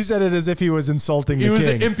wrong. You said it as if he was insulting the He was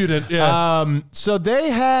king. impudent, yeah. So they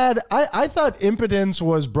had, I thought impotence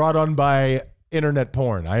was brought on by internet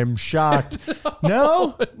porn. I am shocked.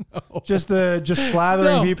 No? Just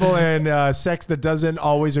slathering people and sex that doesn't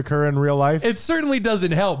always occur in real life? It certainly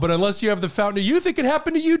doesn't help, but unless you have the Fountain of Youth, it could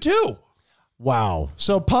happen to you too. Wow.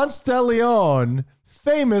 So Ponce de Leon,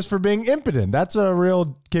 famous for being impotent. That's a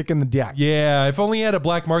real kick in the dick. Yeah, if only he had a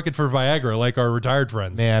black market for Viagra like our retired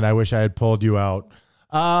friends. Man, I wish I had pulled you out.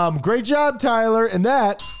 Great job, Tyler. And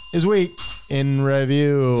that is Week in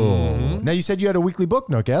Review. Now, you said you had a weekly book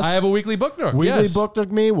nook, yes? I have a weekly book nook. Weekly yes. book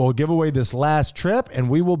nook me. We'll give away this last trip, and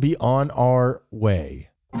we will be on our way.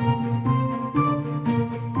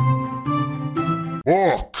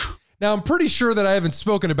 Book. Now, I'm pretty sure that I haven't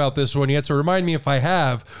spoken about this one yet, so remind me if I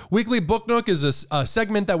have. Weekly Book Nook is a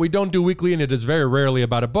segment that we don't do weekly, and it is very rarely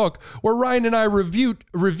about a book, where Ryan and I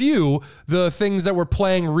review the things that we're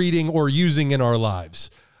playing, reading, or using in our lives.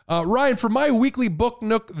 Ryan, for my Weekly Book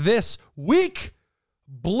Nook this week,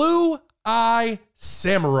 Blue Eye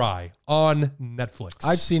Samurai on Netflix.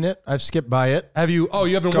 I've seen it. I've skipped by it. Have you? Oh,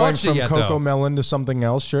 you haven't Going watched from it yet, Coco though. Melon to something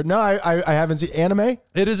else. Sure. No, I haven't seen anime.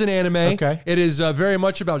 It is an anime. Okay. It is very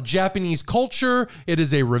much about Japanese culture. It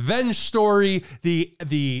is a revenge story.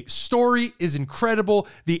 The story is incredible.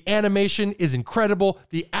 The animation is incredible.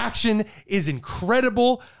 The action is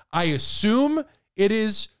incredible. I assume it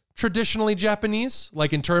is traditionally Japanese,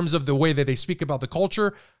 like in terms of the way that they speak about the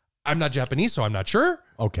culture. I'm not Japanese, so I'm not sure.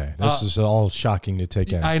 Okay. This is all shocking to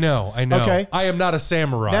take in. I know. Okay. I am not a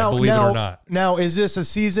samurai, believe it or not. Now, is this a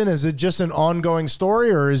season? Is it just an ongoing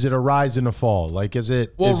story, or is it a rise and a fall? Like, is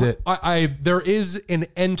it? There is an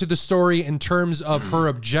end to the story in terms of her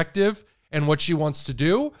objective and what she wants to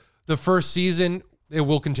do. The first season, it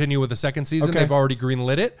will continue with the second season. Okay. They've already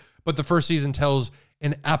greenlit it, but the first season tells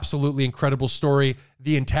an absolutely incredible story.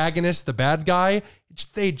 The antagonist, the bad guy,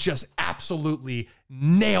 they just absolutely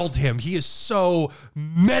nailed him. He is so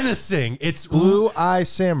menacing. It's Blue Eye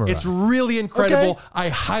Samurai. It's really incredible. Okay. I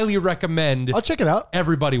highly recommend I'll check it out.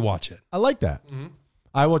 everybody watch it. I like that.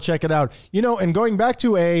 I will check it out. You know, and going back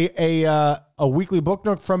to a weekly book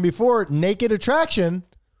nook from before, Naked Attraction,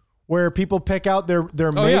 where people pick out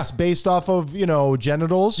their mates based off of,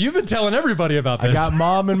 genitals. You've been telling everybody about this. I got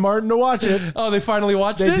Mom and Martin to watch it. Oh, they finally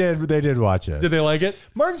watched They it? did. They did watch it. Did they like it?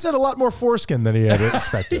 Martin said a lot more foreskin than he had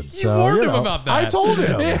expected. You So, warned him about that. I told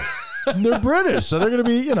him. They're British, so they're going to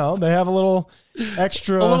be, they have a little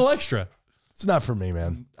extra. A little extra. It's not for me,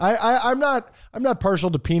 man. I'm not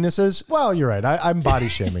partial to penises. Well, you're right. I'm body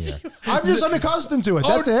shaming here. I'm just unaccustomed to it.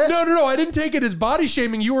 That's it. No. I didn't take it as body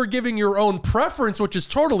shaming. You were giving your own preference, which is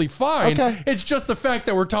totally fine. Okay. It's just the fact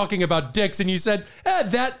that we're talking about dicks, and you said,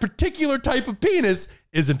 that particular type of penis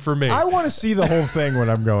isn't for me. I want to see the whole thing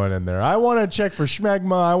when I'm going in there. I want to check for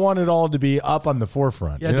schmegma. I want it all to be up on the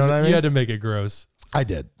forefront. You know what I mean? You had to make it gross. I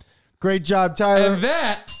did. Great job, Tyler. And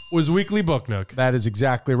that was Weekly Book Nook. That is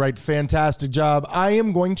exactly right. Fantastic job. I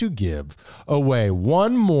am going to give away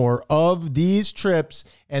one more of these trips,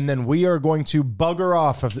 and then we are going to bugger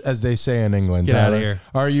off, as they say in England. Get out Tyler. of here.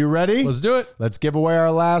 Are you ready? Let's do it. Let's give away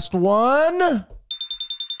our last one.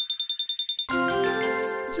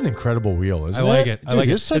 It's an incredible wheel, isn't it? I like it. Dude,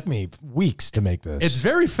 this took me weeks to make this. It's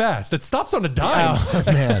very fast. It stops on a dime. Oh,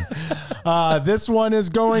 man. This one is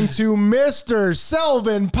going to Mr.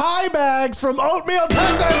 Selvin Pie Bags from Oatmeal,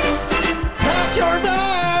 Texas. Pack your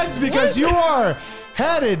bags because you are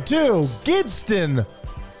headed to Gadsden,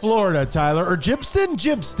 Florida, Tyler. Or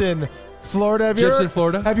Gibston, Florida.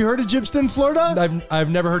 Florida. Have you heard of Gibston, Florida? I've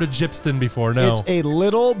never heard of Gibston before, no. It's a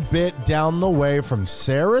little bit down the way from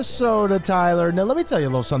Sarasota, Tyler. Now, let me tell you a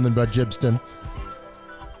little something about Gibston.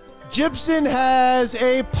 Gibston has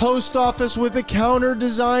a post office with a counter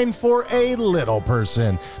designed for a little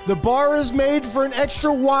person. The bar is made for an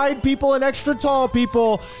extra wide people and extra tall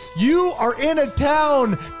people. You are in a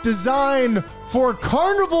town designed for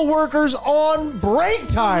carnival workers on break,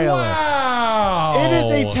 Tyler. Wow. It is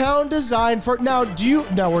a town designed for... Now,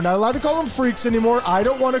 we're not allowed to call them freaks anymore. I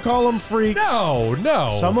don't want to call them freaks. No.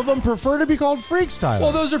 Some of them prefer to be called freaks, Tyler.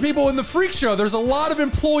 Well, those are people in the freak show. There's a lot of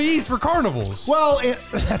employees for carnivals. Well,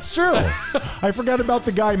 that's true. I forgot about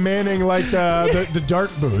the guy manning like the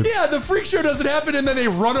dart booth. Yeah, the freak show doesn't happen, and then they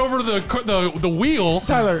run over to the wheel.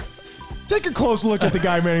 Tyler, take a close look at the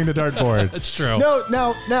guy manning the dartboard. That's true. No,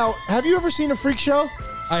 now, have you ever seen a freak show?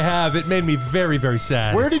 I have. It made me very, very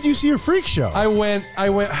sad. Where did you see a freak show? I went,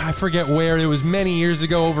 I forget where. It was many years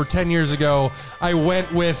ago, over 10 years ago. I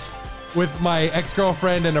went with my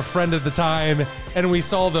ex-girlfriend and a friend at the time, and we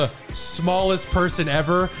saw the smallest person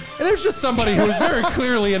ever. And it was just somebody who was very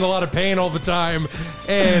clearly in a lot of pain all the time.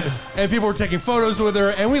 And people were taking photos with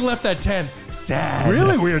her, and we left that tent sad.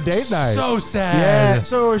 Really weird date night. So sad. Yeah,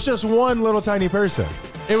 so it was just one little tiny person.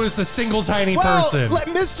 It was a single tiny person.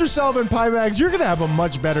 Mr. Selvin Pymax, you're going to have a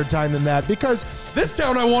much better time than that because... This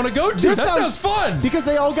town I want to go to. That sounds fun. Because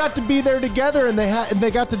they all got to be there together and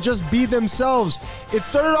they got to just be themselves. It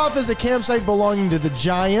started off as a campsite belonging to the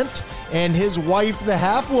Giant and his wife, the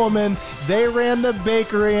half-woman. They ran the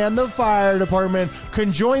bakery and the fire department.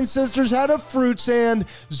 Conjoined sisters had a fruit stand.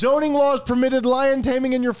 Zoning laws permitted lion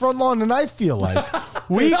taming in your front lawn. And I feel like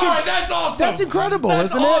that's awesome. That's incredible,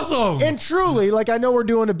 that's isn't awesome. it? And truly, like I know we're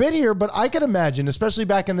doing a bit here, but I could imagine, especially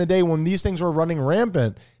back in the day when these things were running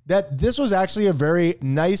rampant, that this was actually a very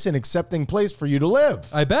nice and accepting place for you to live.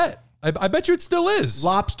 I bet. I bet you it still is.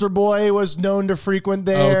 Lobster Boy was known to frequent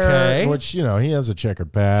there, okay. Which, he has a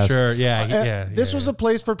checkered past. Sure, yeah. This was a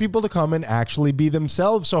place for people to come and actually be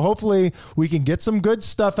themselves. So hopefully we can get some good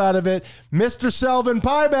stuff out of it. Mr. Selvin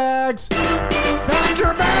Pie Bags, pack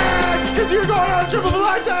your bags because you're going on a trip of a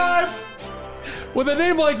lifetime. With a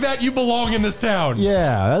name like that, you belong in this town.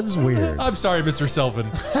 Yeah, that's weird. I'm sorry, Mr. Selvin.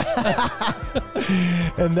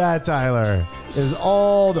 And that, Tyler, is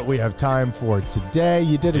all that we have time for today.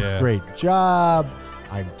 You did a great job.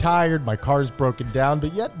 I'm tired. My car's broken down,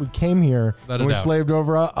 but yet we came here and we slaved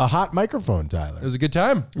over a hot microphone, Tyler. It was a good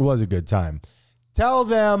time. It was a good time. Tell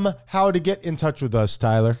them how to get in touch with us,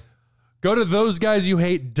 Tyler. Go to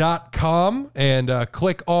THOSEGUYSYOUHATE.com and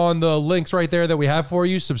click on the links right there that we have for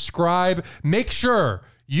you. Subscribe. Make sure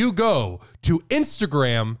you go to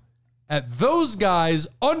Instagram at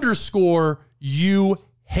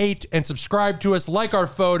THOSEGUYS_YOU_HATE and subscribe to us, like our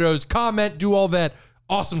photos, comment, do all that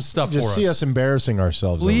awesome stuff for us. Just see us embarrassing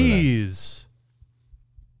ourselves. Please.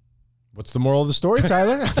 What's the moral of the story,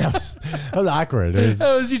 Tyler? that was awkward.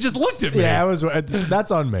 You just looked at me. Yeah,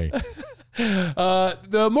 that's on me.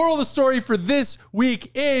 The moral of the story for this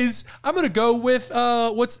week is I'm going to go with,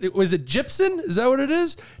 was it Gibson? Is that what it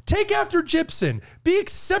is? Take after Gibson. Be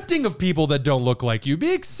accepting of people that don't look like you.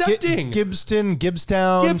 Be accepting.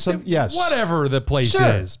 Gibbstown. Yes. Whatever the place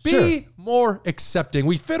is. Be more accepting.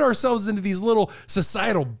 We fit ourselves into these little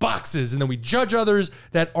societal boxes and then we judge others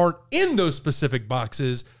that aren't in those specific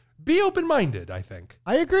boxes. Be open-minded, I think.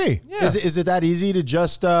 I agree. Yeah. Is it that easy to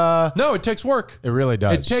just... No, it takes work. It really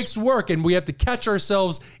does. It takes work, and we have to catch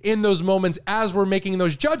ourselves in those moments as we're making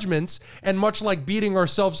those judgments, and much like beating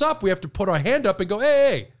ourselves up, we have to put our hand up and go,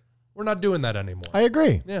 hey, we're not doing that anymore. I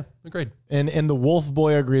agree. Yeah, agreed. And the Wolf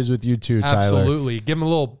Boy agrees with you too, Tyler. Absolutely. Give him a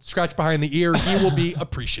little scratch behind the ear. He will be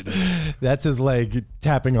appreciative. That's his leg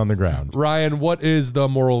tapping on the ground. Ryan, what is the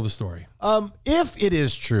moral of the story? If it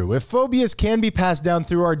is true, if phobias can be passed down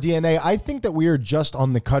through our DNA, I think that we are just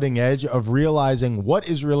on the cutting edge of realizing what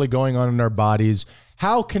is really going on in our bodies,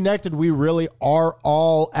 how connected we really are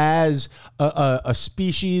all as a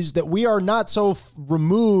species, that we are not so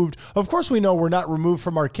removed. Of course, we know we're not removed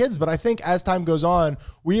from our kids, but I think as time goes on,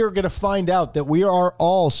 we are going to find out that we are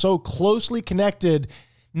all so closely connected,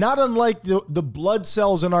 not unlike the blood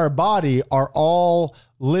cells in our body are all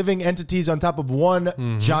living entities on top of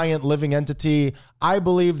one giant living entity. I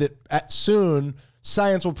believe that soon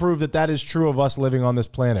science will prove that is true of us living on this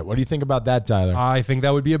planet. What do you think about that, Tyler? I think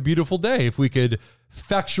that would be a beautiful day if we could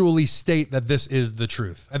factually state that this is the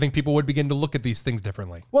truth. I think people would begin to look at these things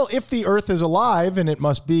differently. Well, if the earth is alive, and it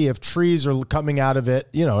must be, if trees are coming out of it,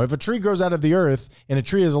 if a tree grows out of the earth and a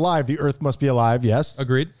tree is alive, the earth must be alive, yes?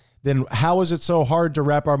 Agreed. then how is it so hard to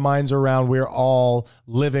wrap our minds around we're all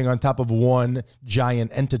living on top of one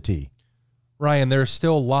giant entity? Ryan, there are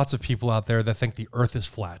still lots of people out there that think the earth is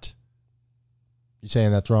flat. You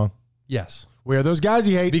saying that's wrong? Yes. We are those guys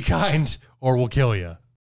you hate. Be kind or we'll kill you.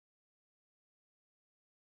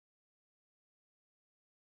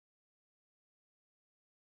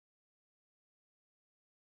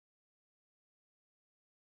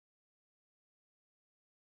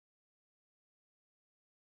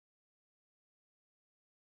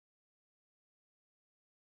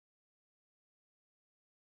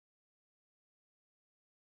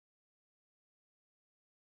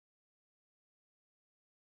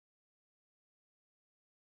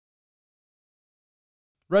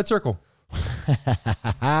 Red circle.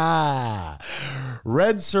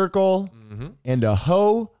 Red circle and a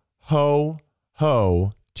ho, ho,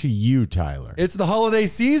 ho to you, Tyler. It's the holiday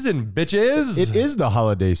season, bitches. It is the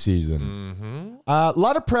holiday season. A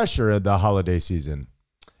lot of pressure at the holiday season.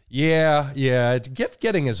 Yeah. Gift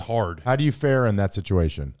getting is hard. How do you fare in that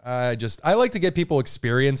situation? I like to get people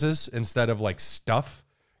experiences instead of like stuff.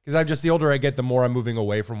 Because I'm just, the older I get, the more I'm moving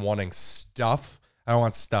away from wanting stuff. I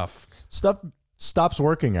want stuff. Stuff stops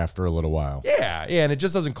working after a little while. Yeah, and it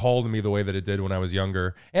just doesn't call to me the way that it did when I was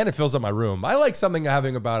younger, and it fills up my room. I like something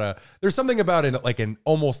there's something about it, like an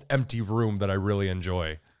almost empty room that I really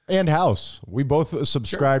enjoy. And house. We both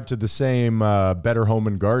subscribe to the same Better Home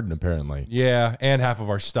and Garden, apparently. Yeah, and half of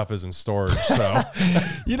our stuff is in storage, so.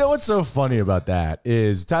 You know what's so funny about that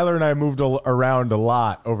is Tyler and I moved around a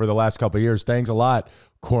lot over the last couple of years. Thanks a lot.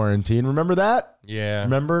 Quarantine. Remember that? Yeah.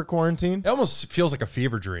 Remember quarantine? It almost feels like a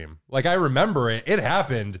fever dream. Like, I remember it. It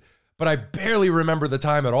happened, but I barely remember the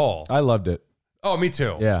time at all. I loved it. Oh, me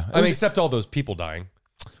too. Yeah. I mean, except all those people dying.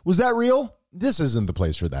 Was that real? This isn't the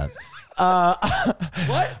place for that.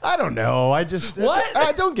 What? I don't know. I just...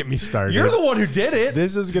 What? Don't get me started. You're the one who did it.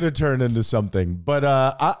 This is going to turn into something. But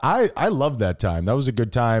I love that time. That was a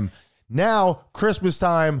good time. Now, Christmas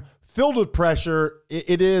time, filled with pressure.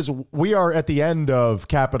 It is. We are at the end of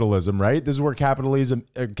capitalism, right? This is where capitalism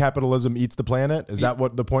eats the planet. Is that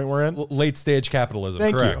what the point we're in? Late stage capitalism.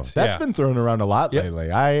 Thank correct. you. That's been thrown around a lot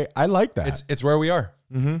lately. I like that. It's where we are.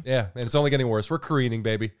 Yeah, and it's only getting worse. We're careening,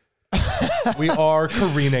 baby. We are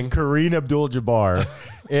careening. Kareem Abdul-Jabbar.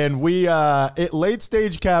 And we late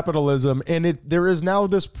stage capitalism, and there is now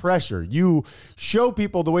this pressure. You show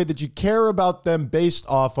people the way that you care about them based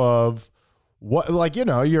off of what, like,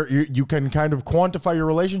 you can kind of quantify your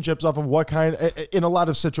relationships off of what kind, in a lot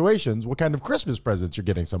of situations, what kind of Christmas presents you're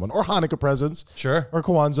getting someone, or Hanukkah presents, Sure. or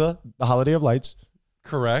Kwanzaa, the holiday of lights.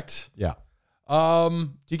 Correct. Yeah. Do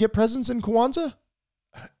you get presents in Kwanzaa?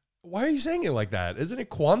 Why are you saying it like that? Isn't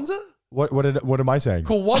it Kwanzaa? What am I saying?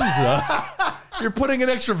 Kwanzaa. You're putting an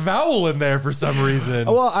extra vowel in there for some reason.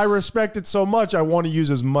 Well, I respect it so much, I want to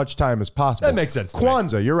use as much time as possible. That makes sense to me.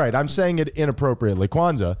 Kwanzaa, you're right. I'm saying it inappropriately.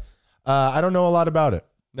 Kwanzaa. I don't know a lot about it.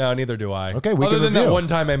 No, neither do I. Okay, Other than that review. one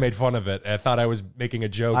time I made fun of it, I thought I was making a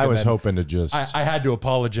joke. I and was then hoping to just... I had to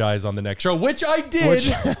apologize on the next show, which I did.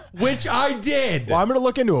 Which I did. Well, I'm going to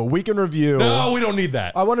look into it. We can review. No, we don't need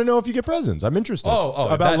that. I want to know if you get presents. I'm interested.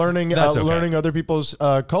 About learning other people's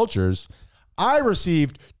cultures. I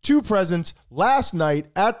received 2 presents last night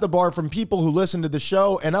at the bar from people who listen to the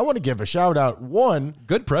show, and I want to give a shout out. One,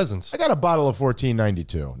 Good presents. I got a bottle of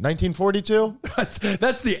 1492. 1942?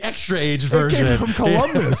 That's the extra age It version. came from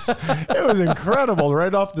Columbus. It was incredible,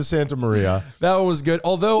 right off the Santa Maria. That was good.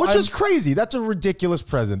 Although Which is crazy. That's a ridiculous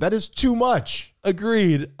present. That is too much.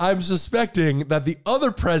 Agreed. I'm suspecting that the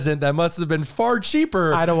other present that must have been far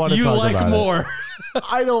cheaper, I don't want to you talk like about more.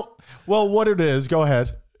 I don't... Well, what it is, go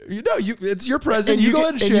ahead. It's your present. And you go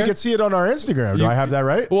ahead and share. And you can see it on our Instagram. Do I have that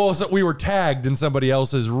right? Well, so we were tagged in somebody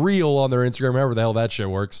else's reel on their Instagram, however the hell that shit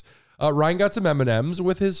works. Ryan got some M&Ms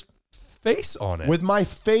with his face on it. With my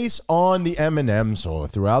face on the M&M. So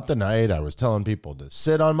throughout the night, I was telling people to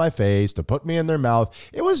sit on my face, to put me in their mouth.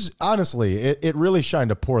 It was, honestly, it really shined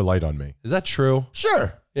a poor light on me. Is that true?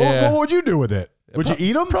 Sure. Yeah. What would you do with it? Would you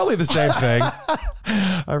eat them? Probably the same thing.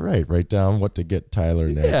 All right. Write down what to get Tyler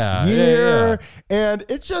next Yeah, year. yeah. And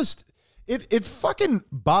it just, it fucking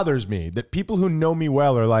bothers me that people who know me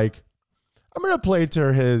well are like, I'm going to play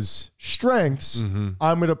to his strengths. I'm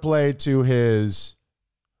going to play to his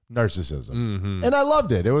narcissism. And I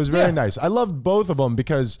loved it. It was very nice. I loved both of them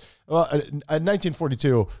because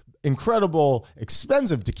 1942, incredible,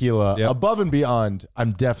 expensive tequila, above and beyond.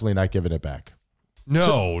 I'm definitely not giving it back.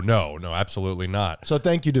 No, absolutely not. So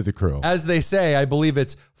thank you to the crew. As they say, I believe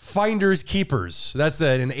it's finders keepers. That's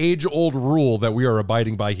an age-old rule that we are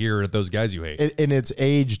abiding by here at Those Guys You Hate. And it's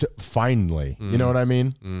aged finely. You know what I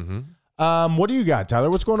mean? What do you got, Tyler?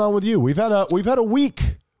 What's going on with you? We've had a week.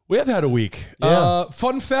 We have had a week. Yeah.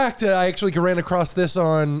 Fun fact, I actually ran across this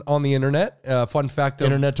on the internet. Fun fact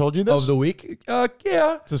Internet told you this? of the week.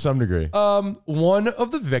 Yeah. To some degree. One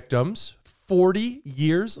of the victims, 40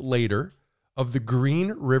 years later, of the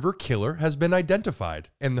Green River Killer has been identified,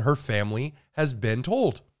 and her family has been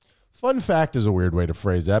told. Fun fact is a weird way to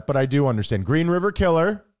phrase that, but I do understand. Green River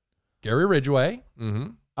Killer. Gary Ridgway.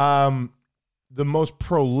 Mm-hmm. The most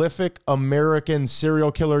prolific American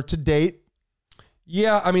serial killer to date.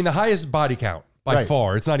 Yeah, I mean, the highest body count by Right.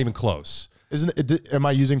 far. It's not even close. Isn't it? Am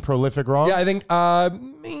I using prolific wrong? Yeah, I think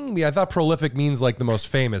maybe I thought prolific means like the most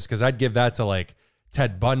famous, because I'd give that to like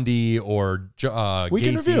Ted Bundy or We Gacy.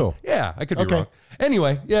 can review. Yeah, I could be Okay. wrong.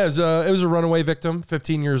 Anyway, yeah, it was a runaway victim,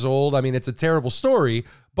 15 years old. I mean, it's a terrible story,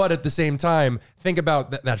 but at the same time, think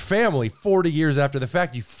about that family 40 years after the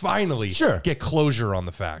fact. You finally get closure on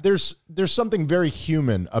the fact. There's something very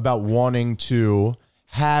human about wanting to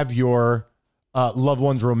have your loved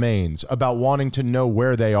one's remains, about wanting to know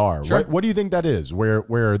where they are. Sure. What do you think that is?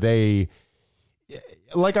 Where they,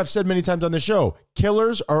 like I've said many times on the show,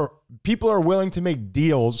 people are willing to make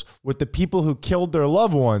deals with the people who killed their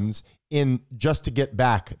loved ones just to get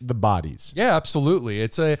back the bodies. Yeah, absolutely.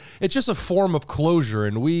 It's just a form of closure,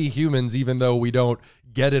 and we humans, even though we don't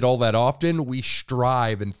get it all that often, we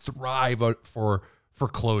strive and thrive for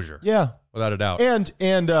closure. Yeah, without a doubt. And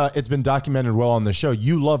it's been documented well on the show.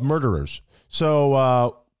 You love murderers. So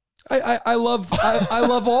I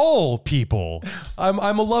love all people.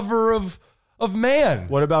 I'm a lover of man.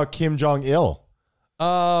 what about Kim Jong-il?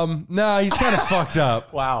 Nah, he's kind of fucked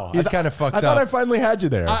up. Wow. He's kind of fucked I up. thought I finally had you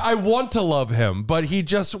there. I want to love him, but he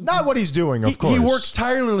just Not what he's doing, of course. He works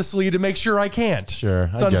tirelessly to make sure I can't. Sure,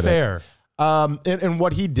 It's I get it. unfair. And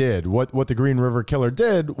what he did, what the Green River Killer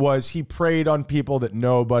did, was he preyed on people that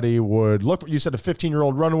nobody would look for. You said a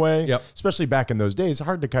 15-year-old runaway, Yep. Especially back in those days,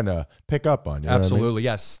 hard to kind of pick up on. You know what I mean? Absolutely,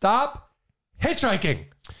 yes. Stop hitchhiking.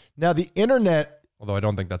 Now, the internet, Although I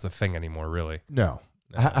don't think that's a thing anymore, really. no.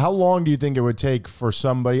 How long do you think it would take for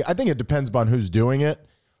somebody? I think it depends upon who's doing it,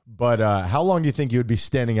 but how long do you think you would be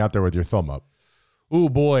standing out there with your thumb up? Ooh,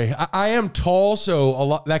 boy. I am tall,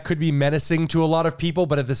 so that could be menacing to a lot of people,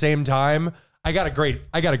 but at the same time, I got a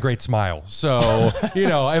great smile. So,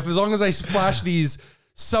 as long as I flash these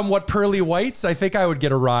somewhat pearly whites, I think I would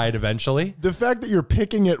get a ride eventually. The fact that you're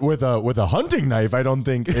picking it with a hunting knife, I don't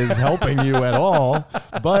think is helping you at all.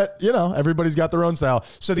 But, everybody's got their own style.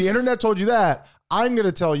 So the internet told you that. I'm going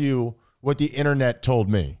to tell you what the internet told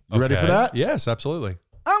me. You ready for that? Yes, absolutely.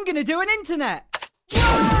 I'm going to do an internet.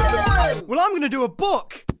 Well, I'm going to do a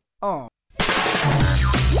book. Oh.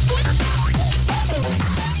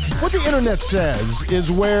 What the internet says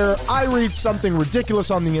is where I read something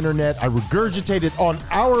ridiculous on the internet, I regurgitate it on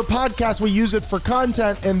our podcast, we use it for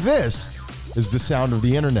content, and this is the sound of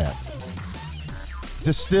the internet.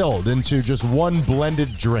 Distilled into just one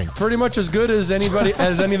blended drink. Pretty much as good as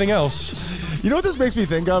anything else. You know what this makes me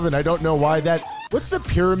think of, and I don't know why, what's the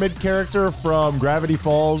pyramid character from Gravity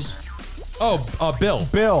Falls? Oh, Bill.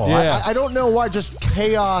 Bill. Yeah. I don't know why, just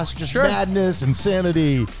chaos, just madness,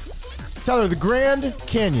 insanity. Tyler, the Grand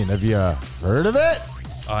Canyon, have you heard of it?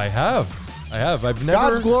 I have. I've never.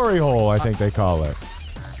 God's Glory Hole, I think they call it.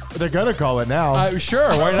 They're gonna call it now. Sure,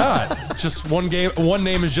 why not? Just one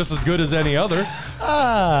name is just as good as any other.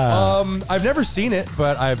 I've never seen it,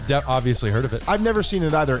 but I've obviously heard of it. I've never seen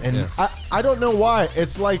it either, and I don't know why.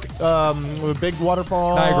 It's like a big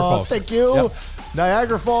waterfall. Niagara Falls. Thank you. Yep.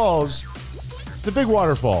 Niagara Falls. It's a big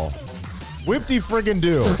waterfall. Whipty friggin'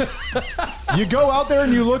 do. You go out there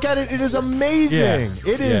and you look at it, it is amazing.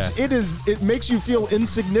 Yeah. It makes you feel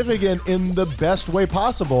insignificant in the best way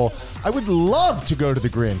possible. I would love to go to the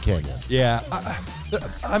Grand Canyon. Yeah.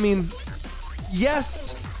 I mean,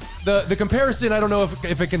 yes. The comparison, I don't know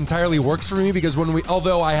if it entirely works for me, because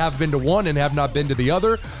although I have been to one and have not been to the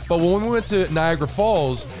other, but when we went to Niagara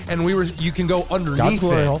Falls and you can go underneath God's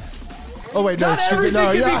Glory it. Hole. Oh wait, no, Not excuse me.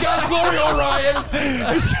 everything No, can be God's glory, Orion.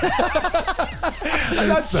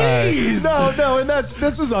 Jeez. No, and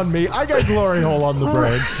this is on me. I got Glory Hole on the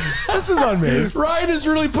brain. This is on me. Ryan is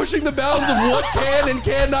really pushing the bounds of what can and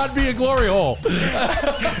cannot be a glory hole.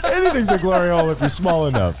 Anything's a glory hole if you're small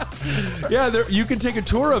enough. Yeah, you can take a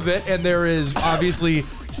tour of it, and there is obviously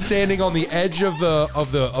standing on the edge of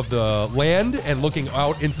the land and looking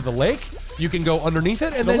out into the lake. You can go underneath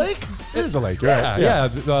it, and The then lake? It is a lake. Yeah, Right? yeah.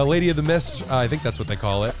 The Lady of the Mist. I think that's what they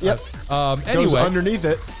call it. Yep. Goes Anyway, underneath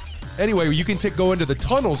it. you can go into the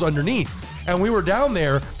tunnels underneath, and we were down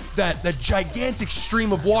there. That gigantic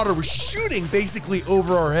stream of water was shooting basically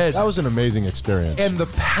over our heads. That was an amazing experience. And the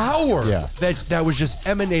power that was just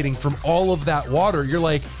emanating from all of that water. You're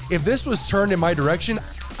like, if this was turned in my direction,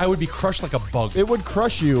 I would be crushed like a bug. It would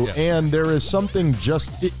crush you, Yeah. and there is something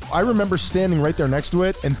I remember standing right there next to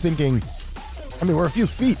it and thinking, I mean, we're a few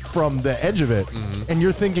feet from the edge of it, and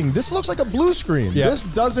you're thinking, this looks like a blue screen. Yeah. This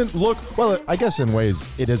doesn't look, well, I guess in ways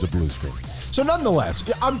it is a blue screen. So nonetheless,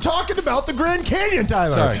 I'm talking about the Grand Canyon, Tyler.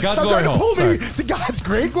 Sorry, God's Stop glory trying to hole. pull me to God's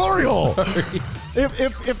great glory hole.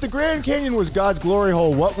 If the Grand Canyon was God's glory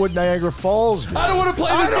hole, what would Niagara Falls be? I don't want to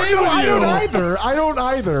play this game with I you. don't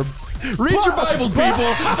either. Read your Bibles,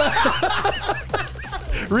 people.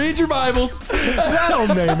 Read your Bibles. That'll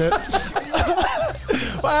name it.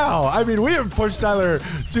 Wow. I mean, we have pushed Tyler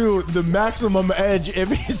to the maximum edge if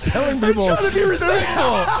he's telling people. I'm trying to be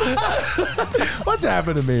respectful. What's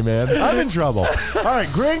happened to me, man? I'm in trouble. All right,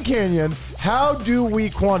 Grand Canyon. How do we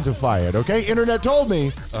quantify it? Okay, Internet told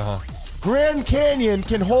me. Grand Canyon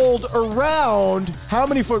can hold around how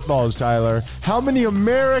many footballs, Tyler? How many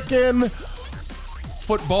American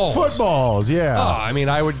footballs? Yeah. Oh, I mean,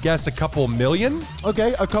 I would guess a couple million.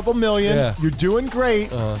 Okay, a couple million. Yeah. You're doing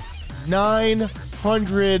great.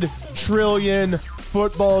 900 trillion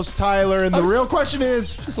footballs, Tyler. And the real question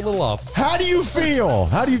is, Just a little off. how do you feel?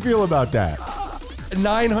 How do you feel about that?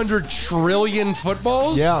 900 trillion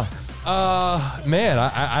footballs? Yeah. Man,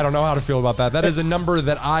 I don't know how to feel about that. That is a number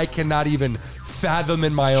that I cannot even fathom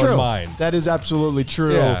in my own mind. That is absolutely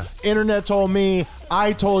true. Yeah. Internet told me.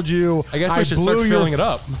 I told you. I guess we should start blew filling your it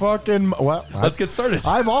up. Fucking well. Let's get started.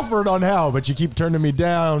 I've offered on how, but you keep turning me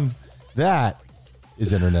down. That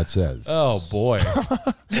is Internet says. Oh boy. Well,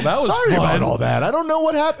 that was Sorry fun. about all that. I don't know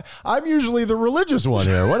what happened. I'm usually the religious one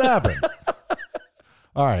here. What happened?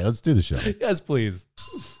 All right, let's do the show. Yes, please.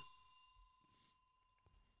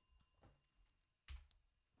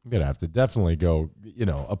 I'm gonna have to definitely go.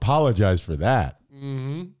 Apologize for that.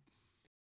 Mm-hmm.